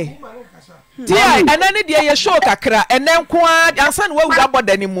ene ne de ye show kakra ene nko ansa na wawura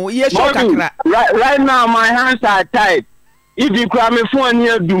bodani mu ye show kakra. Right now my hands are tied. If you cry me phone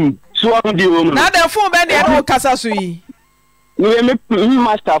near doom so am the woman na the phone be ne no kasa so yi me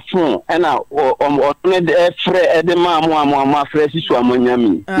master phone and now on the free the mama fresh so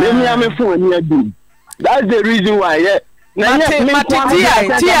amonyami me am phone near doom. That's the reason why enkwani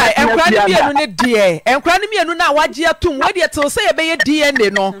mienu ne die enkwani mienu na waje atum we de till say be DNA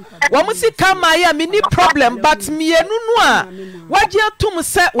no wo mo si kama ya me ni problem but mienu no a waje atum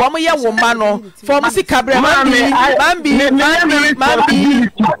se wo mo ye wo ma no for mo si kabre mambi me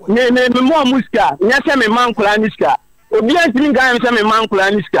mo muska nya se me mankula niska obi antini ga me se me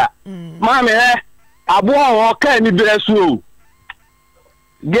mankula niska mama abo o ka ni bresu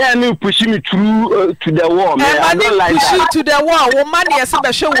get me push me through to the wall man. I don't like push you to the wall. Woman yes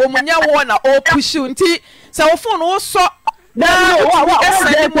be show wo munya wo na o push you nti se wo phone wo so na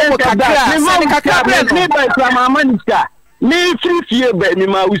send mo kakra me by mama niska me free fie be me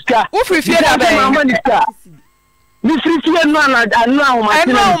ma uska wo free fie da be mama niska me free fie no na anu ahoma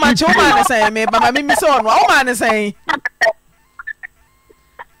ti na ma che wo ma ne say me mama me so no wo ma ne say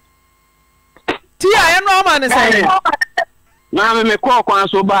ti ya no ma ne say na me call kwan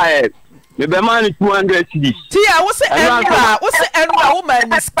so ba me be man 200 cedis ti ya wo se enra wo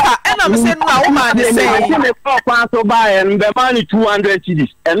man ska ena me se na wo man say me call kwan so ba me be man 200 cedis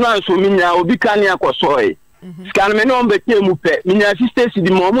ena so minya obi kan yakoso scan me no be temu pe minya sister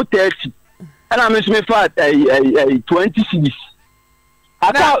cedi mo 30 ena me so me fa 20 cedis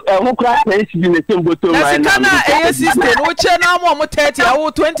aka ho kra 10 cedis ne tembo to right now na sister wo che na mo 30 a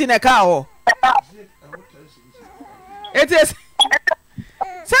wo 20 na ka ho. It is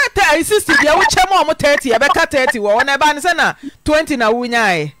say I sister dia wo chemo mo 30 e be ka 30 wo na ba ne say na 20 na wo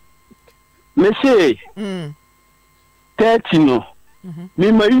nyae me say 30 no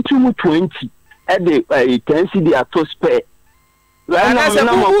me ma into mu 20 e de 10 cedi ato spare right now me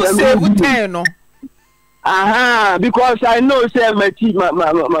na mo say 10 no because I know say my tea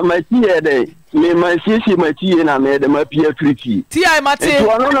me my sisi mati na me de ma pia friki ti ai mate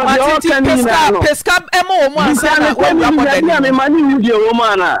peska emo mo ansa na wa rabodani me mani wudi o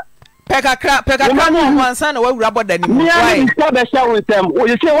ma na peka mo ansa na wa rabodani mo why me be sha wontem o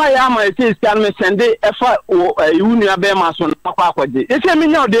ye se wa ya ma se scan me sende e fa unu abe ma so na kwa akwaje e se me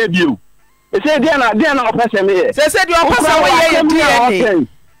nya o de bio e se dia na o pese me ye se dia o pese wa ye DNA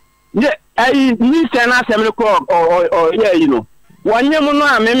ye ai ni se na se me ko o ye you know wanyem no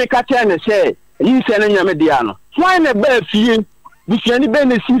a me ka che ne se yi se na nyame dia no why na ba fie bufiani be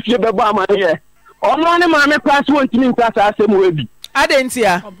na si fie be ba amane ono ne ma me pass wontimi nkasa asem we bi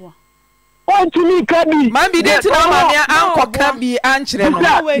adentia wontimi ka bi man bi deti na ma me ankoka bi ankyere no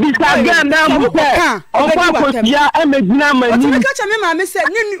bi sa gan na mu pe onko kotia amegina mani wontimi ka che me ma me se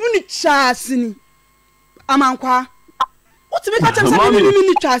uni chase ni amankwa wontimi ka che me se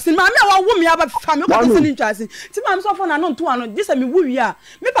ni chase ma me wa wo me aba fa me ko se ni chase ti ma me so fo na no nto ano dis me wo wi a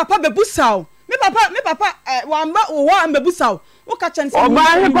me papa be busaw me papa wamba wo ambebusaw wo ka chen se oba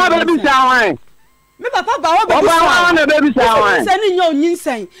he pa bebusaw wan me papa ba wo bebusaw oba na bebusaw wan se ni nyo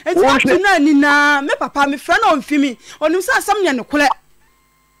nyinsen enti atu na ni na me papa me fra na onfimi onu sa asam nya ne kole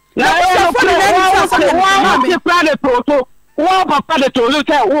na wo fa na asam nya me pra de proto wo papa de to lo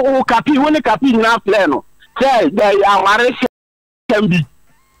say wo kapi wo ne kapi na plano say aware sembi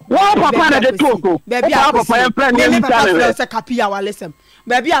wo papa de to baby papa en plan ni ta se kapi awale sem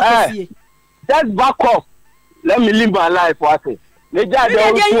baby akofie. That's back off. Let me live my life what say. Me jade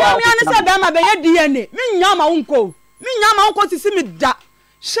o tu a. Me an say be ma be ye DNA. Me nyama unko. Me nyama unko sisi me da.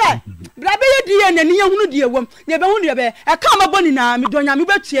 She. Bra be ye DNA ni ye hunu die wom. Ne be hunu ye be. E ka ma boni na me donya me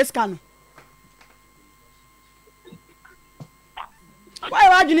be tue ska no. Why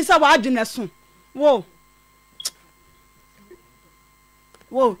wa adwini say wa adwini so. Wo.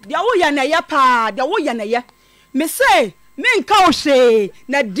 Dia wo ya na ye pa. Dia wo ya na ye. Me say me nka o hwe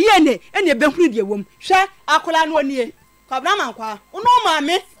na DNA ene be hunu die wom hwe akola no nie kwabra mankwa uno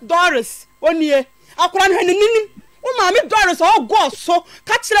maame Doris onie akola no haninim o maame Doris o go so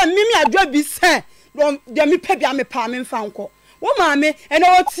ka kire mimi adwa bi se de me pa bia me pa me mfa nko wo maame ene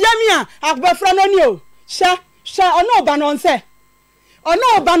o tie mi a akobefra no ni o sha ono ba no nse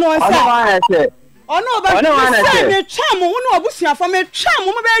ono ba no nse ono ba se me twam wo no obusuafo me twam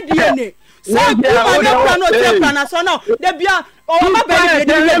mo be die ne so ku ma no tie pana so no de bia o ma be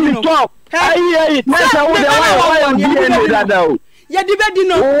die no ayi na wo de wa die ne dada o ye di be di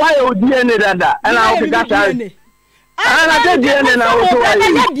no wa yo die ne dada ana o ka ta ana te die ne na o to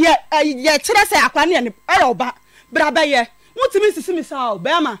ayi ye kire se akwa ne ne ayo ba bra ba ye mutimi sisi mi sa o be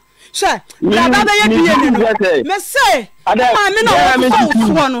ma she bra ba ye die ne no me se ma me no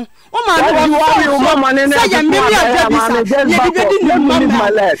wo no o ma no say ya me mi adabisa ye di be di no mama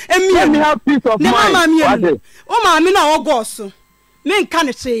emi have peace of mind o ma me no wo go so me nka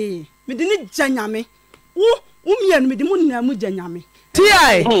ne se me di ni janyame wo mienu me di mu na mu janyame ti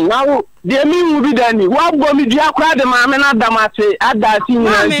now de mi wu bi dani wa go mi dia kwa de ma me na damate adasi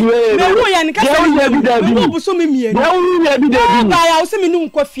nyina juwe me wo ya nka se wo buso mi mienu wo wu ya bi da bi ba ya wo se mi nu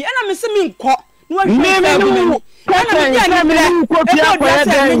nko fi na me se mi nko no me ya me nko fi akwa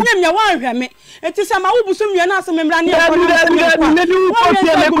de me nya wa hwe me enti se ma wo buso mienu ase me mra ne ko me du ko fi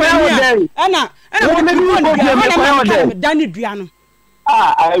me kwa wo de ana wo me du ko fi me kwa wo de dani dua no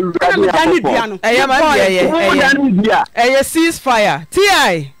ceasefire ti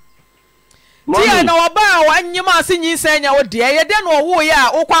na oba wanyima asenyi senya wo de ye de no wo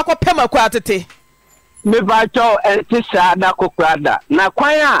ya wo kwa akopema kwa atete me ba cho enti sa da kokrada na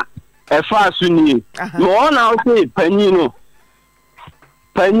kwan a efa so ni mo na o se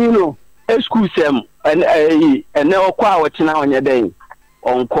panino school sem ene okwa wo tina onye den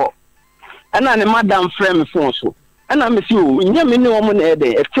onko ana ne madam frame phone so ana me si o nya me ne wo mo na e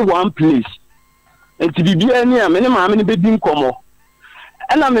dey e one place enti bibia ni a me ne ma me ne be din komo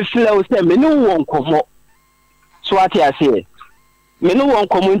ana me feel o se me ne wo nkomo so ati ase me ne wo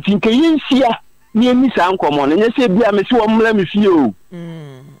nkomo enti nke yinsia ni emi sa nkomo na nya se bia me si wo mla me fie o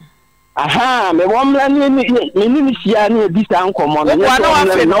aha me wo mla ni me ni sia ni bi sa nkomo na nya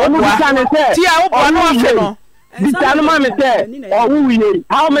so na onu bi sa ne se ti a wo bo no afi no this time me say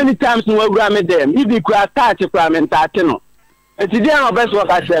how many times we were me them if you could attach from no enti dia no best work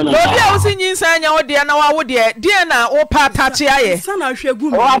asem no dia wo si nyinsa nya wo dia na wo dia na wo pa attach aye sana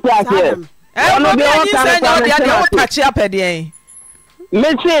hwegu mi o attach no dia nyinsa nya wo dia wo attach apede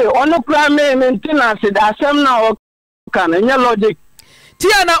me say ono kra me maintenance da asem na o kan nya logic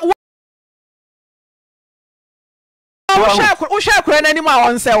tia na wo shakura na ni ma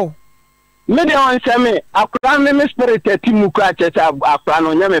won se me de on seme akra me spirit atimu kwa cheta akra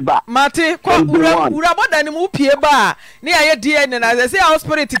no nya me ba mate ko ura boda ni mu pie ba ne aye die ne na say our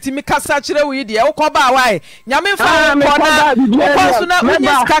spirit timi kasa kire wi die wo ko ba wai nya me fa ko na ko so na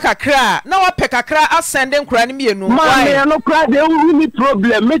unya skaka kra na wa pe kakra asende nkura ni mienu wai me no kra de wu ni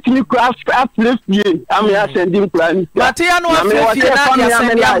problem me timi kra aflefie am ya sende nkura ni mate ya no aflefie na ya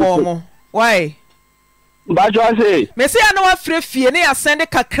sende amomo wai Bajo say me say na wa frefie ne ya sende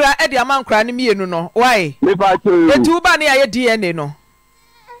kakra e de amankra ne mienu no why me ba to etu ba ne ya DNA no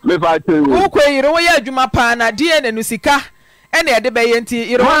me ba to wo kweyire wo ya adwuma pa na DNA no sika e na de be ye nti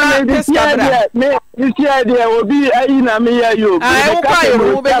ire na test camera me isi ide obi ayi na me ya yo wo kwa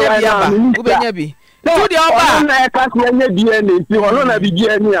yo wo benya bia ba wo benya bi tu de oba na ka se nya DNA nti ono na bi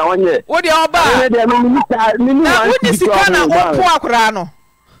DNA a onye wo de oba na wo ni sika na wo po akra no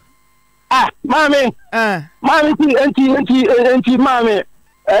mami enti mami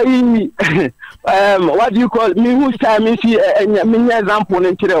what do you call me who time me see me example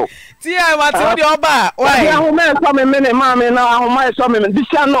ntireo ti e ma ti odi oba why ahụ me so me ne mami na ahụ me so me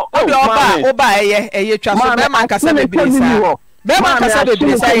this no odi oba eye twa so be man kasa bebre sa be man kasa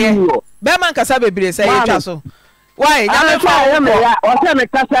bebre sa ye be man kasa bebre sa ye twa so why nya me fa me ya o se me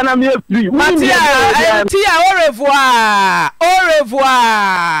kasa na me free Matia au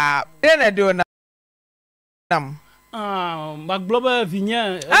revoir ene do na nam McBrown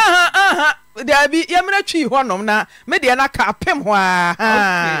vinya Dabi yemra twi honom na me de na ka pem ho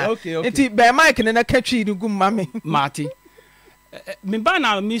okay enti be mic ne na ka twi ni gum mame mati me ba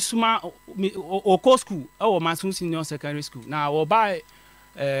na mi suma o school e wo Masun Senior Secondary School na wo ba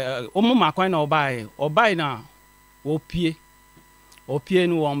omo makwan na wo ba na opie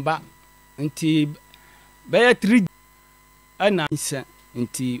no womba nti be 3 ana nsa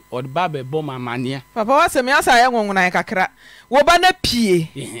nti odba be bom amane papa wase me asa ye nwonwunan kakra wo ba na pie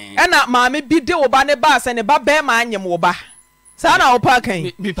ana maame bi de wo ba ne ba ase ne ba be ma anyem wo ba sa na wo pa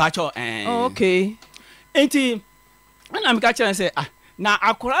kan bi pa cho okay nti ana me ka chere say na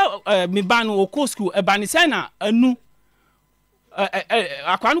akora me ba no ko school e ba ne say na anu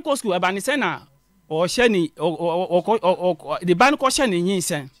akwa no ko school e ba ne say na o hye ni the ban ko hye ni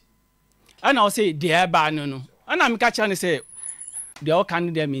yinsen ana o say de ba no ana me ka chere say de all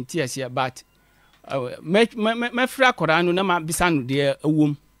can dem in tears here but me fra kora no na ma bisa no de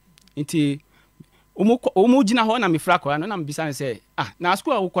awom nti omo gina ho na me fra kora no na me bisa no say na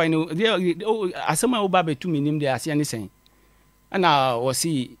school akwai no asema wo ba betu minim de ase ne sen ana wo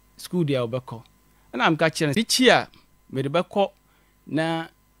si school de obekọ ana am ka kire di chia me de bekọ na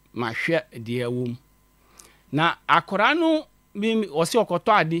mahwe de awom na akora no mi wo si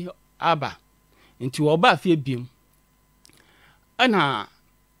okoto ade aba nti wo ba fie biem ana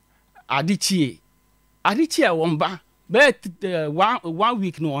adichie womba be 1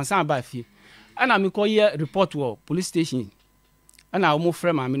 week no on san ba fie ana me ko ye report wo police station ana omo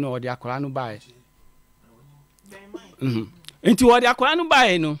frɛ ma me no odi akora no bae nti odi akora no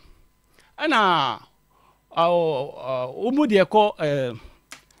bae no ana omo de ko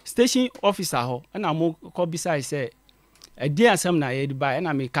station officer ho ana mo ko beside say edi asem na ye di bae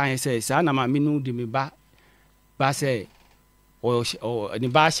ana me kan say sa na ma me no de me ba say o ni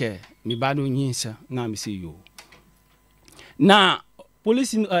ba she mi ba no nyinsa na me say yo na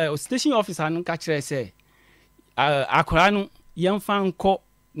police station officer no ka kire say akora no yemfa nko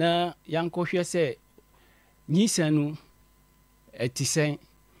na yanko hwe say nyinsa no etisen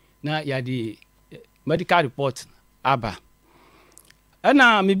na ya di medical report aba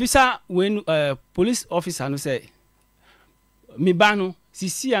ana mi bisa when police officer no say mi ba no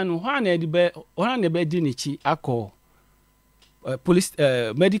sisia no ho na de be di ni chi akọ police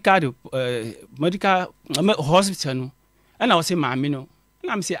medical hospital no ana wo say maami no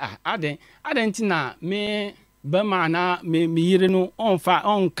na me say aden ti na me ba ma na me yire no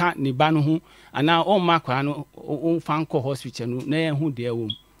onka ni ba no ho ana on ma kwa no on fa nko hospital no na ye hu de wo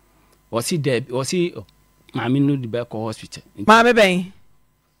wo si maami no di be ko hospital maami ben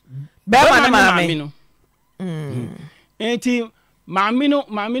be ma na maami no enti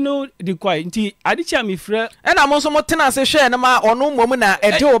maami no di kwai nti adicha mi frɛ na mo so mo tena se hwɛ na ma ɔno mmom na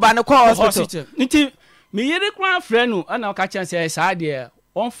ɛde wo ba no kɔ hospital nti mi yere kwa frɛ no ana o ka kyan sɛ saa de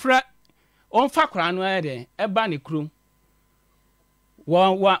on fa kra no ɛde ɛba ne krom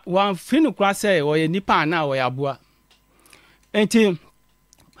wan finu kwa sɛ o ye nipa na o ya boa enti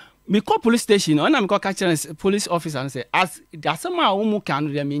mi call police station ana mi call ka kyan police officer and say as asema wo mu kan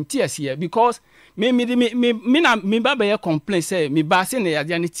no de mi nti ase because me ba be complain say me ba se na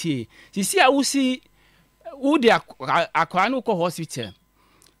ya ne tie sisi a wo si wo de akwa no ko hospital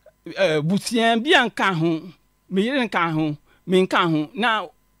butian bi anka ho me yire nka ho me nka ho na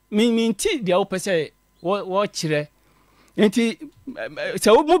me nti de wo pese wo kire enti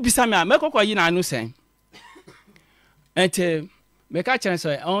se wo mu bisa me a me kokko yi na anu sen enti me ka kire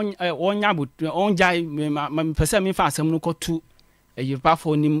say on nya butu on jai me pese me fa asem no ko tu Agyapong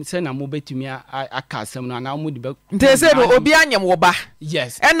for nim say na mo betumi aka asem no na mo de be ntese no obi anyem wo ba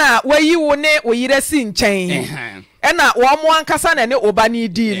yes na wayi wo ne oyire si nkyɛn na wo mo ankasa na ne oba ni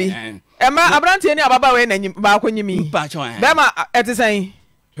deali ma abrantie ni ababa we na nyim ba akonyimi be ma etisen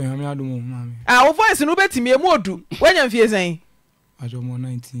me adumo mami wo voice no betumi emu odu wanya mfie sen ajomo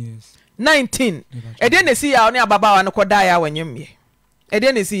 19 years 19 ede na si ya ne ababa wa ne koda ya wanyem ye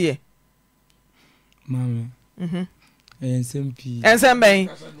ede na si ye mami ensem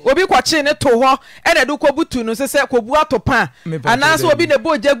obi kwachi ne to ho e na du kobutu no sese kobu atopa anaso obi ne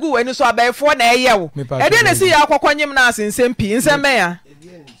bojagu eni so abaifo na eye wo e de na si ya akwakonyem na asensem pi ensem ya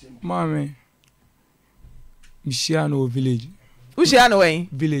mami mishia no village ushia no wen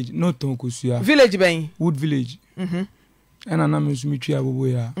village no tonkosua village ben wood village ena na me sumi twa bobo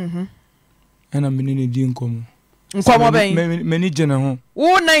ya ena me ne di nkomo ben me ni jena ho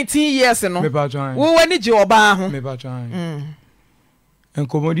wo 19 years no me pa twan wo wani je oba ho me pa twan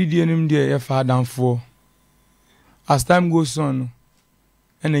nkomo di enim de ye fa danfo as time goes on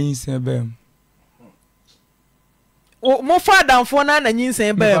ena yin sen bem o mo fa danfo na yin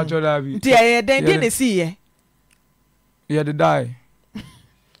sen bem nti ye den de ne si ye ye de die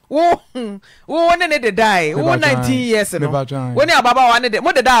wo ne de die wo 19 years no wo ni ababa wa ne de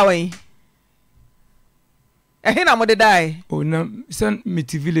mo de die wen ehina mo de die o na sen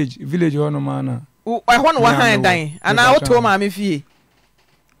miti village ho no mana o ho no wa han dan ana wo to ma me fie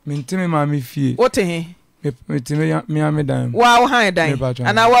mentime ma me fie wo te he mentime me ame dan wa wo han dan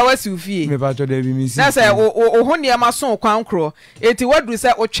ana wa wasi fie me ba to de bi mi si na say o ho ne ma so kwankro eti waduru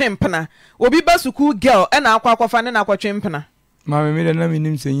say o twempena obi ba suku girl e na akwafa ne na akwatwempena ma me de na me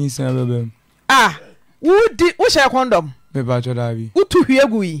nim sen yin sen bebem wo share condom me ba to da bi utu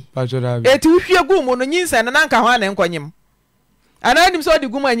hwiegu yi ba to da bi eti hwiegu mu no nyinsen na nka ho ana nkonyem ana nim so de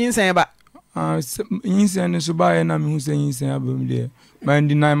gu ma nyinsen ba nyinsen ne so ba ye na me hu sen nyinsen abam de ma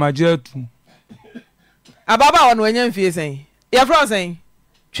ndi na ma je tu ababa wono anya mfie sen ye fro sen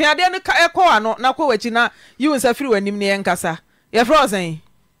tweade no ka ekọ ano na kwa wachi na yi unsa firi wanim ne nkasa You're frozen.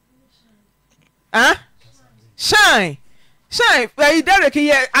 Huh? Shine. Derek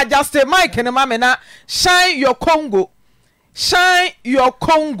here adjust the mic and mama na shine your Congo. Shine your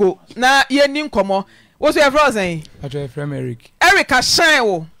Congo. Na ye nim komo. What's your frozen? I from Eric. Erica shine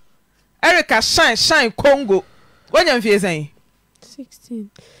wo. Erica shine Congo. When you feel saying? 16.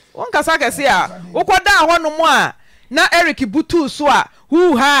 One kasaka say ah. Okwada ho no mo a na Eric butu so a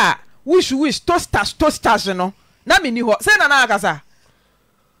who ha wish toasters no. Na me ni ho. Say na akasa.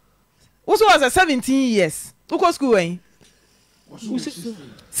 Also was 17 years. Who go school when?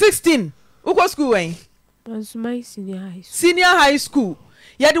 16. Who go school when? Was my senior high school. Senior high school.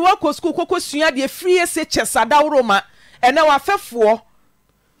 Ya de work school koko sua de free SHS adawroma and now afefo.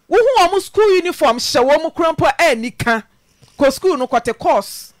 Wo hu am school uniform hye wo mu krampo anika. Ko school no kwate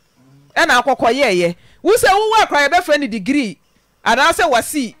course. E na akokoye ye. Wo se wo wa kra be friend degree. Ada se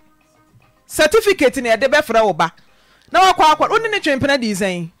wasi certificate na de be fra wo ba. Na wakwa oni ne twempena di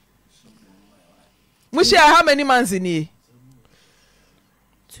zen. Mushi how many months in here?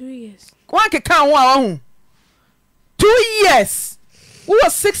 2 years. One can count one. 2 years. Who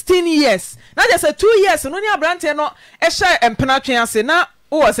was 16 years? Now just say 2 years. No near brand no. Esha empena say na.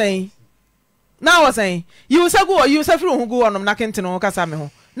 Who was saying? Now was saying. You say go. You say who go on knocking to no kasa me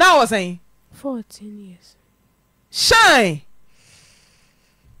ho. Now was saying. 14 years. Shine.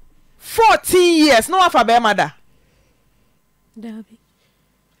 14 years. No afa be mother. Derby.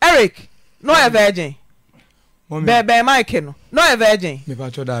 Eric. No a virgin. Be Mike no. No a virgin. Me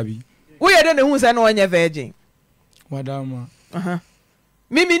pacho dabi. We ye dey hu say no onye virgin. Wadama.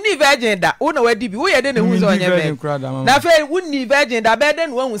 Mimi ni virgin da. Wo na wadi bi. We ye dey hu say onye virgin. Na fe wo ni virgin da be dey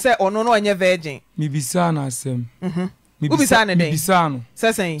no hu say ono no onye virgin. Mi bisa na asem. Ubisa ne den. Bisa no.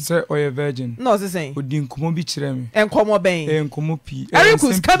 Sesen. Say oye virgin. No sesen. Odi nkomo bi kire me. Enkomo ben. Enkomo pi.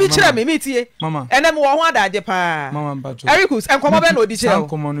 Ericus ka bi kire me metie. Mama. Enem wo ho adaje pa. Mama mpacho. Ericus enkomo ben no di kire.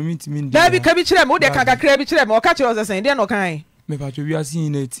 Enkomo no miti mi ndi. Da bi ka bi kire me. Wo de kakakra bi kire me. O ka kire o sesen. De no kan. Me pacho wi asi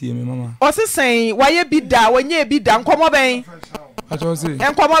na tie me mama. O sesen waye bi da, wanye bi da enkomo ben. Pacho se.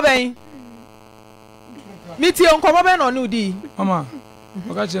 Enkomo ben. Metie enkomo ben no ni udi. Mama.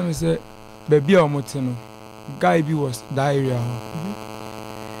 O ka kire me say baby a omote no. Guy be was diarrhea.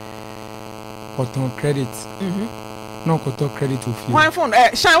 Koton credit. No koton credit to feel. One phone.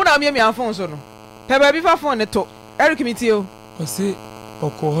 Shine una me phone so no. Pe baby fa phone to. Eric Mitio. O say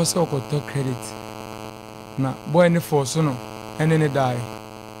oko ho say koton credit. Na boy ne for so no. Ene ne die.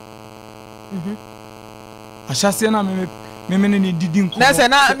 Ashase na me ne didi nko. Na say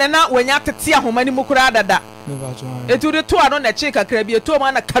na wanya tete ahoma ni mukura dada. Me ba cho. Etu de to ano na che kakra bi etu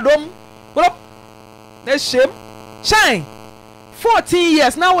ma na kadom. Bro. Let's shame. Shine. 14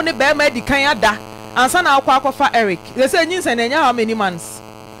 years now when the bear made the Kanyada. And son of Kwakofa Eric. They say you say how many months?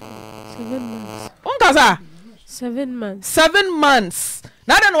 7 months. Unkaza? 7 months. 7 months.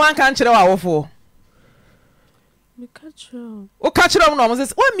 Now then one can't show our for. Me catch you. O catch you no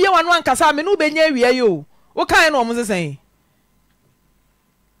Moses. One me one kasa me no benye wie yo. O kan no Moses say.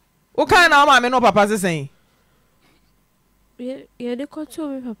 O kan na ma me no papa say. Yeah, they got to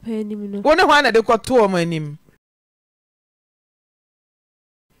me papa anim no. Wona hwan na de kwato o manim.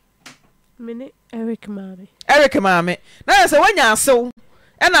 Me Eric Mame. Eric Mame. Na say wanya asew.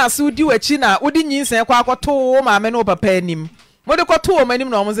 E na asew di wachi na wodi nyinsen kwa kwato o mame no papa anim. Mo de kwato o manim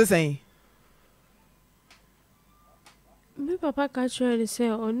no mo sesen. Me papa catch you and say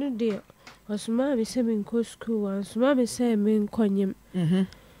onu de osuma me say me go school and osuma me say me nkonyem.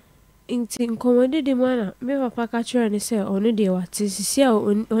 Inti nkomode de mana me papa ka kire ne se onu de wate sisi a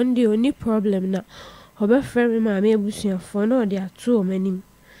on de oni problem na obefre me ma me abusuafo na ode ato o manim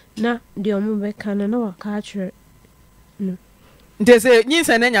na de omo be kana na waka kire no nte se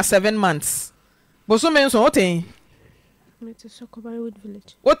nyinsa na nya 7 months boso me nso oten me te Sokobawood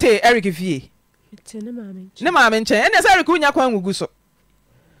village ote Eric fie te ne ma me nche ene se Eric unya kwa ngugu so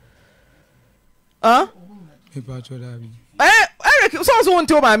me pa cho dabi Eric so won't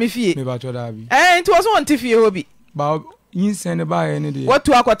tell me fie. Me ba cho dabi. It was one tifie obi. Ba yin send ba ye ne de. What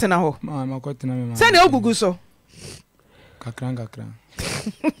to akotena ho? Ma akotena me ma. Send ogugu so. Kakran.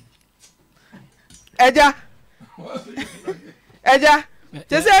 Eja.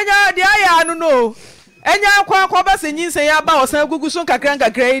 Just say enya de aya anu no. Enya akwa ba se nyinsen ya ba osan ogugu so kakran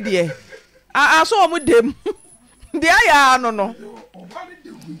de. So omu dem. De aya anu no.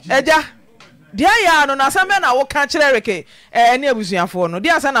 Eja. Dia ya no na sambe na wo ka kire reke ene abusuafo no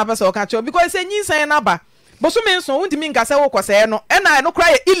dia sa na pese wo ka kire because nyinsan na ba boso me nso wuntimi nkase wo kwose no e na no kra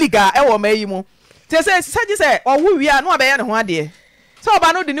illegal e wo mayi mu te se saji se owo wi a no abeya ne ho ade se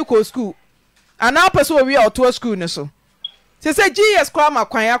oba no de ni ko school ana pese wo wi a oto school ne so te se GS kra ma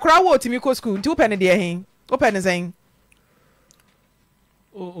kwan akra wo otimi ko school nti wo pene de hen wo pene zen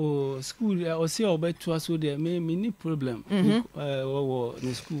school or see about to us so there may many problem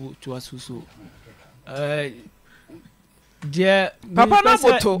in school to us so dear papa na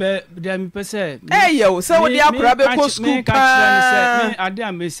boto dear me pese yo so we dey akra be ko school pa me ade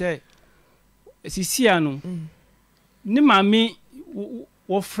am say sisia no ni mami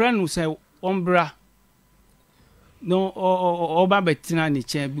wo friend say ombra no oba betina ni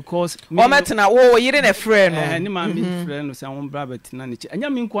che because o metina wo yire na friend no ni mami friend no say ombra betina ni che anya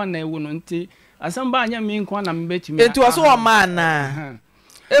mi nkwa na ewo no nti asamba anya mi nkwa na mbetimi enti wo so o man na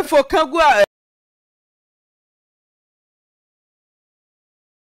efo kagu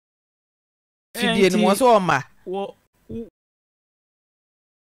fidie ni mo so o ma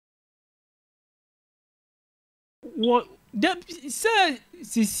wo de say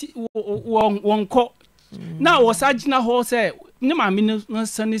sisi wonko na wasagina ho say ni ma mi no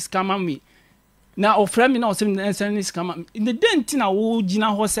sanis kama mi na ofra mi na o sem na sanis kama the dent na wo gina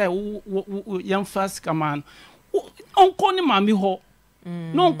ho say yam fast kama onko ni ma mi ho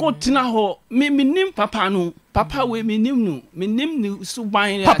no onko tina ho mi nim papa no papa we mi nim ni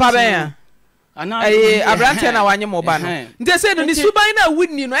suban papa be ya ana abrante na wanye mo ba no nte say no ni suban na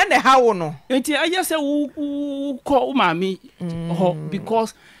wudni no ene hawo no enti aye say wo ko ma mi ho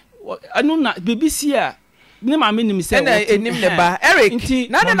because anu na BBC a ni ma me nim say na enim ne ba Eric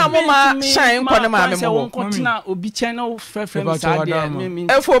na de na mo ma shine ko ne ma me mo ko tina obi channel frefrem sa de me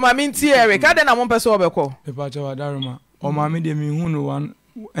efo ma me nti Eric ade na mo pese obekọ e pa cha wadaruma o ma me de mi hu no wan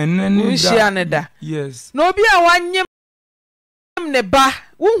enene da yes no obi a wanyem ne ba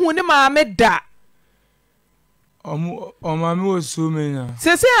wo hu ne ma me da o ma me wo so me nya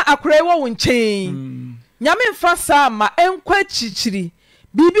sese akra wo nchen nyame mfa sa ma enkwa chichiri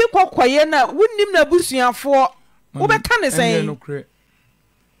bibi kokwaye na wunnim na busuafo wo beka ne sen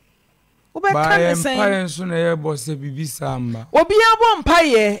wo beka ne sen ba en so na ye boss bibi samba obi abo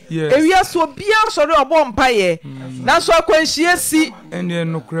mpaye ewia so obi asori obo mpaye na so akwanhie si ene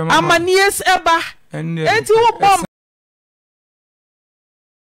no kre ma amanies eba enti wo bom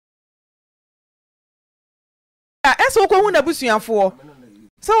eso ko hu na busuafo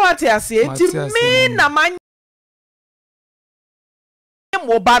so what ase enti me na man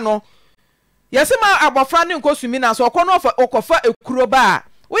mo ba no yesema abofra ne nkosumi na so okono okofa ekuro ba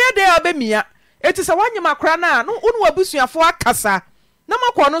wo ye de abemia eti se wanyem akra na no unu abusuafo akasa na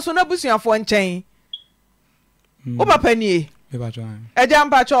makọ no so na abusuafo nchen wo papa nie e ba cho eja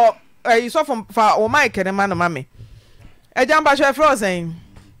mpa cho so fa o mic ne ma no mame eja mpa cho frozen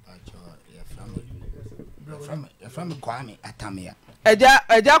from Kwame Atamia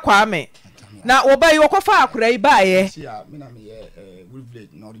eja Kwame na oba yi okofa akra yi ba ye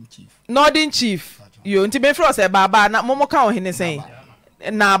Northern Chief yo nti be fro se baba na momo ka ohene sen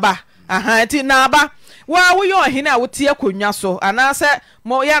na ba aha nti na ba wa wo yo ohene a wote akonwa so ana se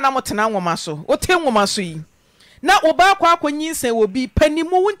mo ya na motena nwoma so wote nwoma so yi na oba kwa akonyinsen wo bi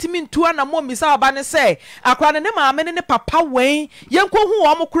panimu wontimi ntua na mo misa aba ne se akra ne maame ne papa wen yenko hu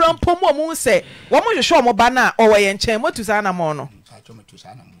wo mo kura mpom wo mo se wo mo hwehwe mo ba na o we yenchen motu sa na mo no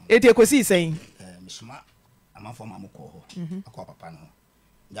eti ekosi sen misuma amafo ma mo ko ho akwa papa no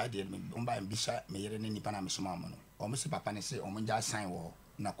ya de me omba mbisa me yere ne nipa na misuma mo no o mo se papa ne se o mo ja sign wo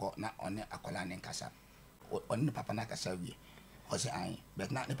na ko na one akola ne nkasa one papa na kasa wie o se an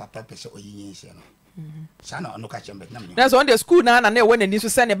bet na ne papa pese o yin se no sana no ka chembe na me that's on the school na e won ani so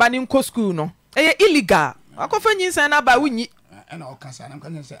se ne ba ne nko school no e illegal akofa yin se na ba wunyi e na o kasa na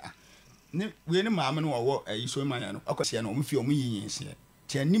kan se ne we ne maame no wo ayi so manya no akosia no o mo fi o mo yin se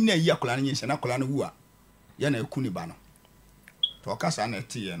tie nim na yi akola ne yin se na akola no wu a ya na eku ni ba no to kasa na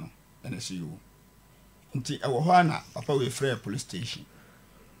tie no na si yo nti e wo ho na papa we free police station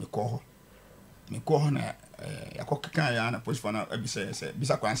me ko ho na yakokeka ya na police for na abisa se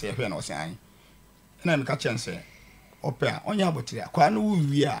bisa kwan se hwe na o se an na me ka chense opia onya abotire kwa no wu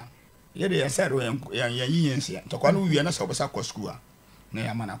wi a ye de yesa ro ya yin se to kwa no wu wi na so besa ko school a na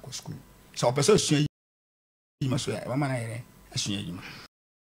ya mana ko school so opesa sua yi ma so ya mama na yere asua yi ma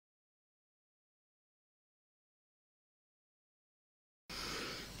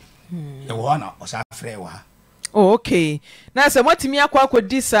e wo na o sa frɛ wa okay na se motimi akwa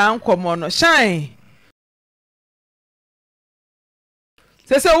sa nkomo no shine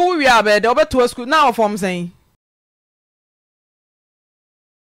se wo wi abede obeto school na o form sen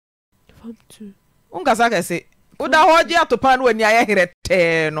form 2 unkasa kese uda hoje atopa no ani aye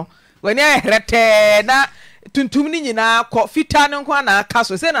herete no wani aye herete na tuntum ni nyina ko fita ne nko na aka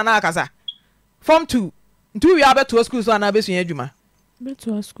so se na akasa form 2 ntu wi abeto school so na besu adwuma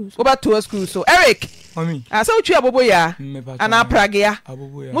beto school obeto school so Eric mami asa uchi abobo ya ana pragea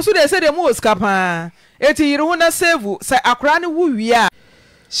musu de se de mu oskapa eti yiri hu na save se akra ne wu wi a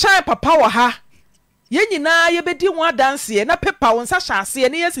shine papa wa ha ye nyina ye bedi ho adanse na pepa wo nsa hyase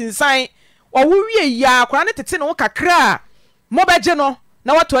ne yesinsan owo wie ya akora ne tete ne wo kakra mo beje no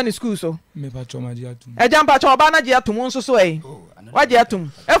na wato ani school so me pa choma je atum ejampa cho ba na je atum nso so eh waje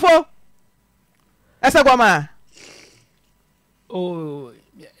atum efo esa gwama oh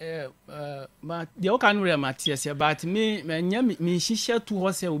ma de o kan re Matias but me nya me hihia tu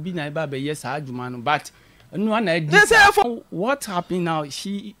ho se obi na ba be yes adwuma no but no na what happened now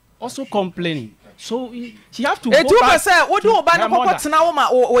she also complaining so she have to go back say what do oba na kokotena wo ma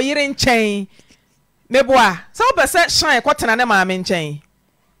oyire nchen meboa so oba say shine kotena ne ma me nchen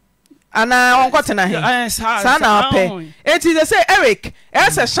ana onkotena he sa na ope enti they say Eric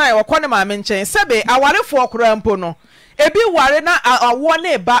ese shine wo kone ma me nchen sebe awarefo okura mpo no ebi ware na awo na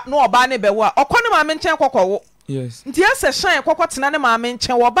eba na oba ne bewo a okone ma me nchen kokkowo yes nti ese shine kokotena ne ma me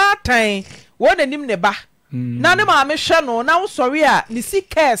nchen wo ba tan wo nanim ne ba na ne ma me hwe no na wo sori a ni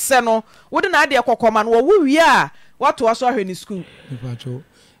sika ese no wo de na ade kokoma no wo wi a wato aso ahwe ni school ipacho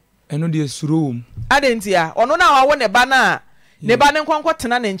eno de surowo ade nti a ono na wawo ne ba na ne ba ne nkwankwo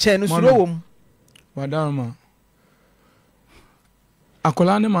tena ne nchen no surowo mu wadarma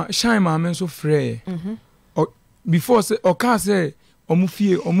akola ne ma shine ma me so frɛ before say oka say omu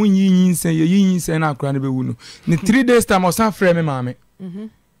fie omu yinyin sen ye yinyin sen na akora ne bewu no ne 3 days time o san frɛ me ma me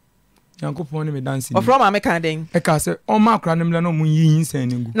Yankopon ne me dancing o from America den e ka say o ma akora ne mle no mu yinyin sen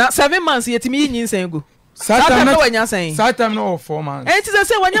ne gu na 7 months yetimi yinyin sen gu Saturday no wanya sen Saturday no 4 months enti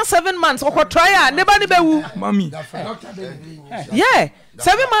say wanya 7 months o ko try a ne ba ne bewu mami yeah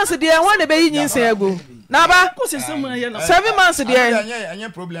 7 months dey won ne be yinyin sen gu na ba 7 months dey anya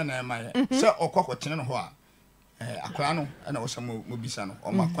problem na ma ye say okoko tene no ho a akora no na wo samo mo bisa no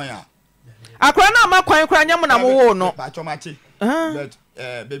o makwan a akora na makwan kura nyam na mo wo no ba chomati but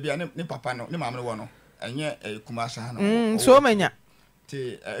baby ne papa no ne mama no wo no enye kumasi ha no so manya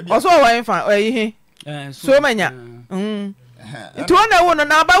ti oso wa infa ehi so manya nti wona wo no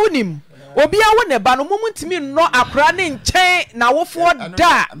na ba wonim obi a wo ne ba no mumuntimi no akora ne nchen na wofo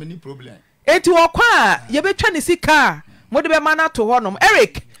da ameni problem enti wo kwa ye betwa ne sika mo de be ma na to honom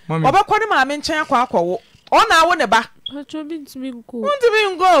Eric obekọ ne maame nchen akwa akọwo ona wo ne ba ntimi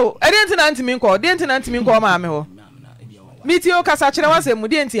nko edenti na ntimi nko denti na ntimi nko maame ho miti o kasa kire wase mu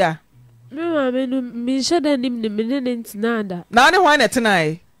denti a me maame no mi sheda nim ne me ne ntinada na ne ho na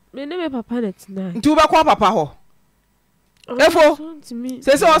tenai me ne me papa na tenai nti ubekọ papa ho efo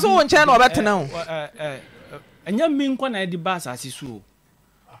se waso wo nchen na obetena ho anya mi nko na di ba asase so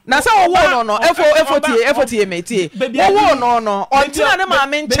na sa wo no efo tie metie wo no ontina ne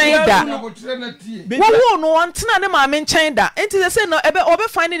maame nchen da wo no ontina ne maame nchen da enti they say no ebe obe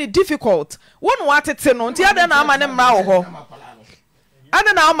finding it difficult wo no atete no nti ade na ama ne mra wo ho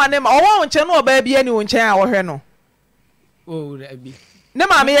ade na ama ne ma wo nchen no oba bia ni wo nchen a wo hwe no oh abi ne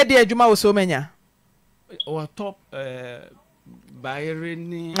maame ye de adwuma wo so manya o top bayere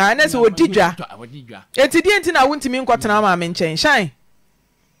ni na se odidwa enti die enti na wo ntimi nkotena maame nchen shine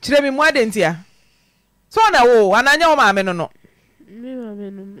chire mi mu adentia so na wo ananya wo maame no me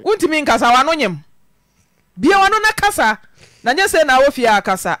maame no untimi nkasa wano nyem bia wano na kasa na nya se na wo fia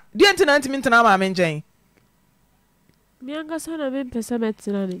akasa die ntina ntimi ntena maame nchen mi ankasa na me pesa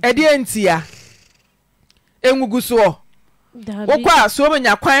metina ni e die ntia engugu so wo kwa so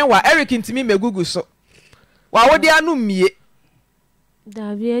menya kwan wa Eric ntimi megugu so wa wo dia no mie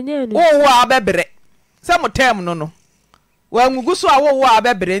dabi enye no wo abebre se mo tem no wa ngugu so a wo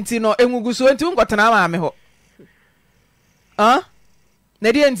abebre nti no engugu so nti nkotena maame ho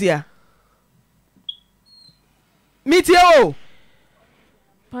na die ntia mitie o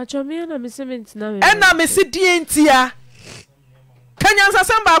pacho mi na me se mentina me ena me se die ntia kanyansa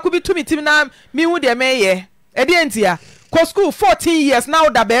samba aku bi tumi tim na mi hu de meye e die ntia ko school 14 years now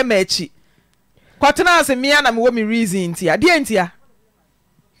da be ma echi kwatena ase mi na me wo mi reason ntia die ntia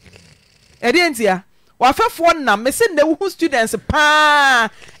e die ntia wafefo na me se na wo students pa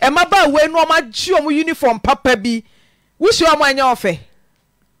e maba we no ma gi om uniform papa bi wo shi om anya ofe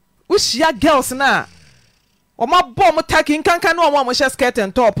wo shia girls na o ma bom taking kankan no mo she skirt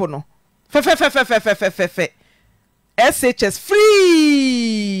and top no fe SHS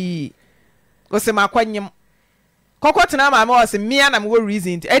free o se makwanyem kokotena ma me o se mia na me wo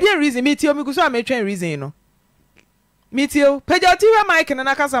reason e dey reason me tio me guso am twen reason no me tio pejati we mic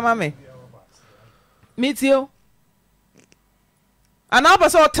na kasa ma me mitio ana ba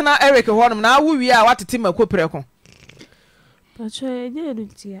so tena Eric honum na wo wi a watete makopreko pacho enye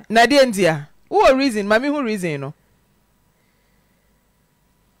ntia na die ntia wo reason mami hu reason no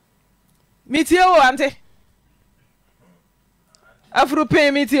mitio ante afro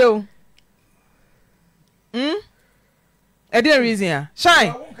pay mitio Edi reason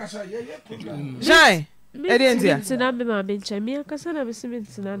shine. Shine. Edi entia. Ntina me ma bencha me akasa na me se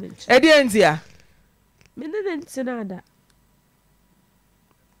ntina ne ncha. Edi entia. Me ne ntina da.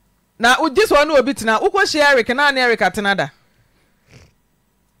 Na this one obi tina. Ukwo share Eric na Eric atena da.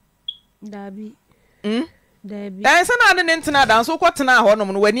 Dabi. Dabi. Se na ade ne ntina da nso ukwo tena ho no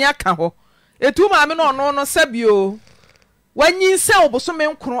no wani aka ho. Etu ma me no no sabio. Wanyi se obosome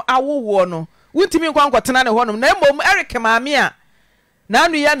nkro awowo no. Wuntimi nkwa tena ne ho no na emom Eric maame a na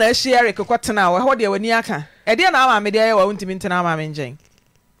anu ya na ahyi Eric kwotena ho de wani aka. Ede na maame de aye wa wuntimi ntena maame njen.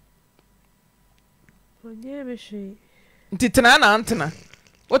 Onye be hwe. Nti tena na ntena.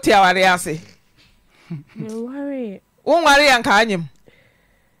 Oti aware ase. Me worry. Wo nware ya nka anyim.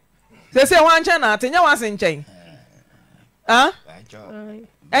 Se wanche na ate nya wase nchen.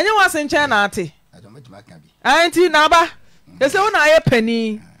 Enye wase nchen na ate. Anti na ba. Se wo na aye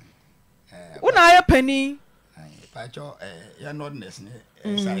pani. Wo na aye pani. Pacho ya nordness ne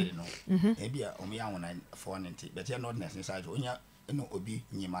side no. Ebia omo ya wona for nti, but ya nordness ne side onya no obi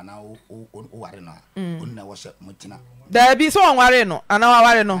nyima na wo ware no. Onna wo se mutina. Da bi so ware no, ana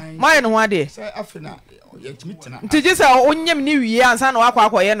ware no. Mai no ho ade. Se afina Tiji se onyem ni wie ansa na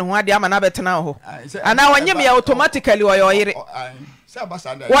wakwa ye ne ho ade ama na betena ho. Ana wanyem ya automatically wo yoyire. Se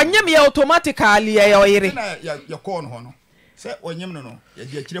abasanda. Wanyem ya automatically ye yoyire. Na ya call no ho no. Se onyem no no, ya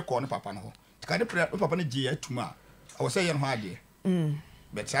di akire call no papa no ho. Tikade papa no gi atuma. I was saying hard.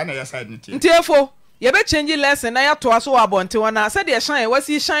 But sana ya side nti. Ntiefo, ye be change lesson na ya to aso wa bonte wana. Said ye shine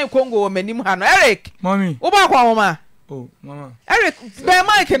wasi shine Congo manim ha no. Eric. Mommy. Wo ba kwa mama. Oh, mama. Eric, be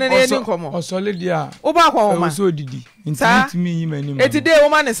mic na ne ni nkomo. O solid dia. Wo ba kwa mama. So didi. Nti mi yi manim. Eti dey wo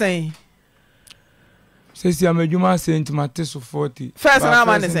ma ne sen. Sesi amadwuma sent mate so 40. First na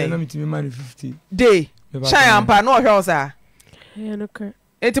ma ne sen. Na mitimi ma 50. Day. Shine ampa no hwe osa. Yeah, no car.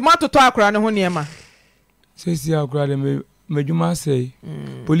 Eti ma toto akra ne ho niema. Sesi akra de madwuma sei.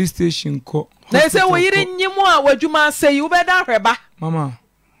 Police station ko. Na se wo yire nyimu a wadwuma sei wo be da hweba. Mama.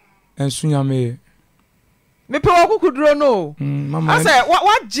 Ensunya me. Me pe wo kukuduro no. Mama. I say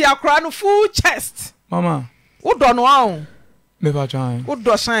what gi akra no full chest. Mama. Wo do no a. Me ba twan. Wo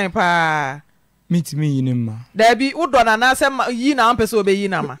do shine pa. Mitimi yi ne ma. Da bi wo do na na se yi na ampese obeyi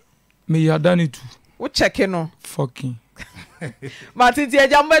na ma. Me ya dani tu. Wo check no. Fucking. Matiti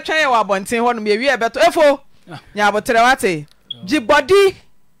eja mbe twen wa bonten ho no me wi ebeto efo. Nya abotre wate.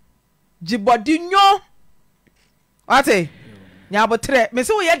 Jibodi nyo. Wate. Nya abotre me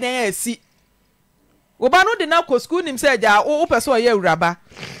se wo ye den asi. Wo ba no de na ko school nim se eja wo pese wo ye uraba.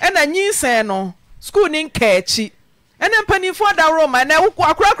 E na nyinsen no school nin ka echi. E na mpanifo da room na wo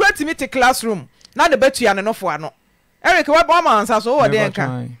akura timiti classroom. Na de betu ya ne no fo ano. Eric we ba ma ansa so wo de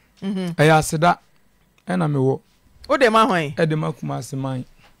nka. Aya seda. E na me wo. Wo de ma hwan? E de ma kumasi man.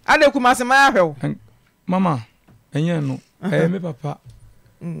 Ade kumasi man ahwew. Mama, enye no. Me papa.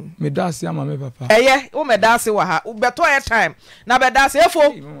 Me dasi ama me papa. Wo me dasi wa ha. Beto air time. Na be dasi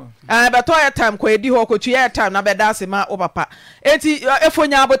efo. Beto air time ko edi ho ko tu air time na be dasi ma wo papa. Eti efo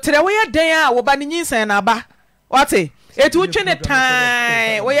nya abotre wo ye den a wo ba ni nyinsan na ba. Wate? Eti wo twe ne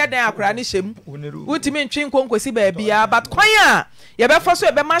time. Wo ye den akura ni hyem. Wutimi ntwe nkonkosi ba bia but kwan a ye be fo so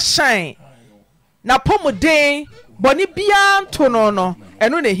ye be ma shine. Na pomuden boni bia nto no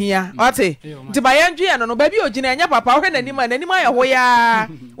eno na hia wate nti ba yandwe no ba bi ogina nya papa hwe nanima ya ho ya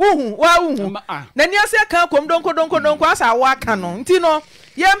uhu nani ase kan kom donko asa wa aka no nti no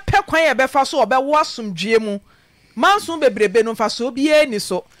ye mpe kwan ye befa so obewo asomdwe mu manso bebrebe no fa so bia ni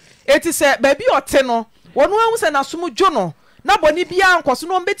so eti se ba bi ote no wono ahu se na somdwo no na boni bia nkoso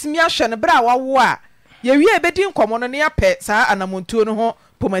no betimi ahwe ne bra wawo a ye wie ebedi nkomo no ne ya pe saa anamontuo no ho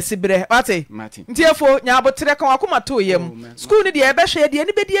pomasibre wate ntiefo nya abotre kan akoma to yem school ni de ebe hwe de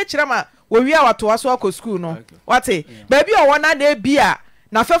ni bedi akirama wo wi a wato aso akọ school no wate ba bi o wona na ebia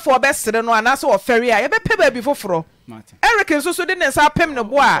na fefo obesere no anase wo feri a ye be pe ba bi foforo Eric nso de ne nsa pem ne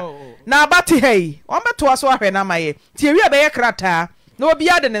bo a na abate hei o beto aso ahwe na maye ti wi be ye krata na obi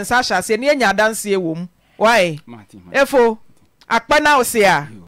ade ne nsa hyase ne nya danse ewom why efo akpa na o se a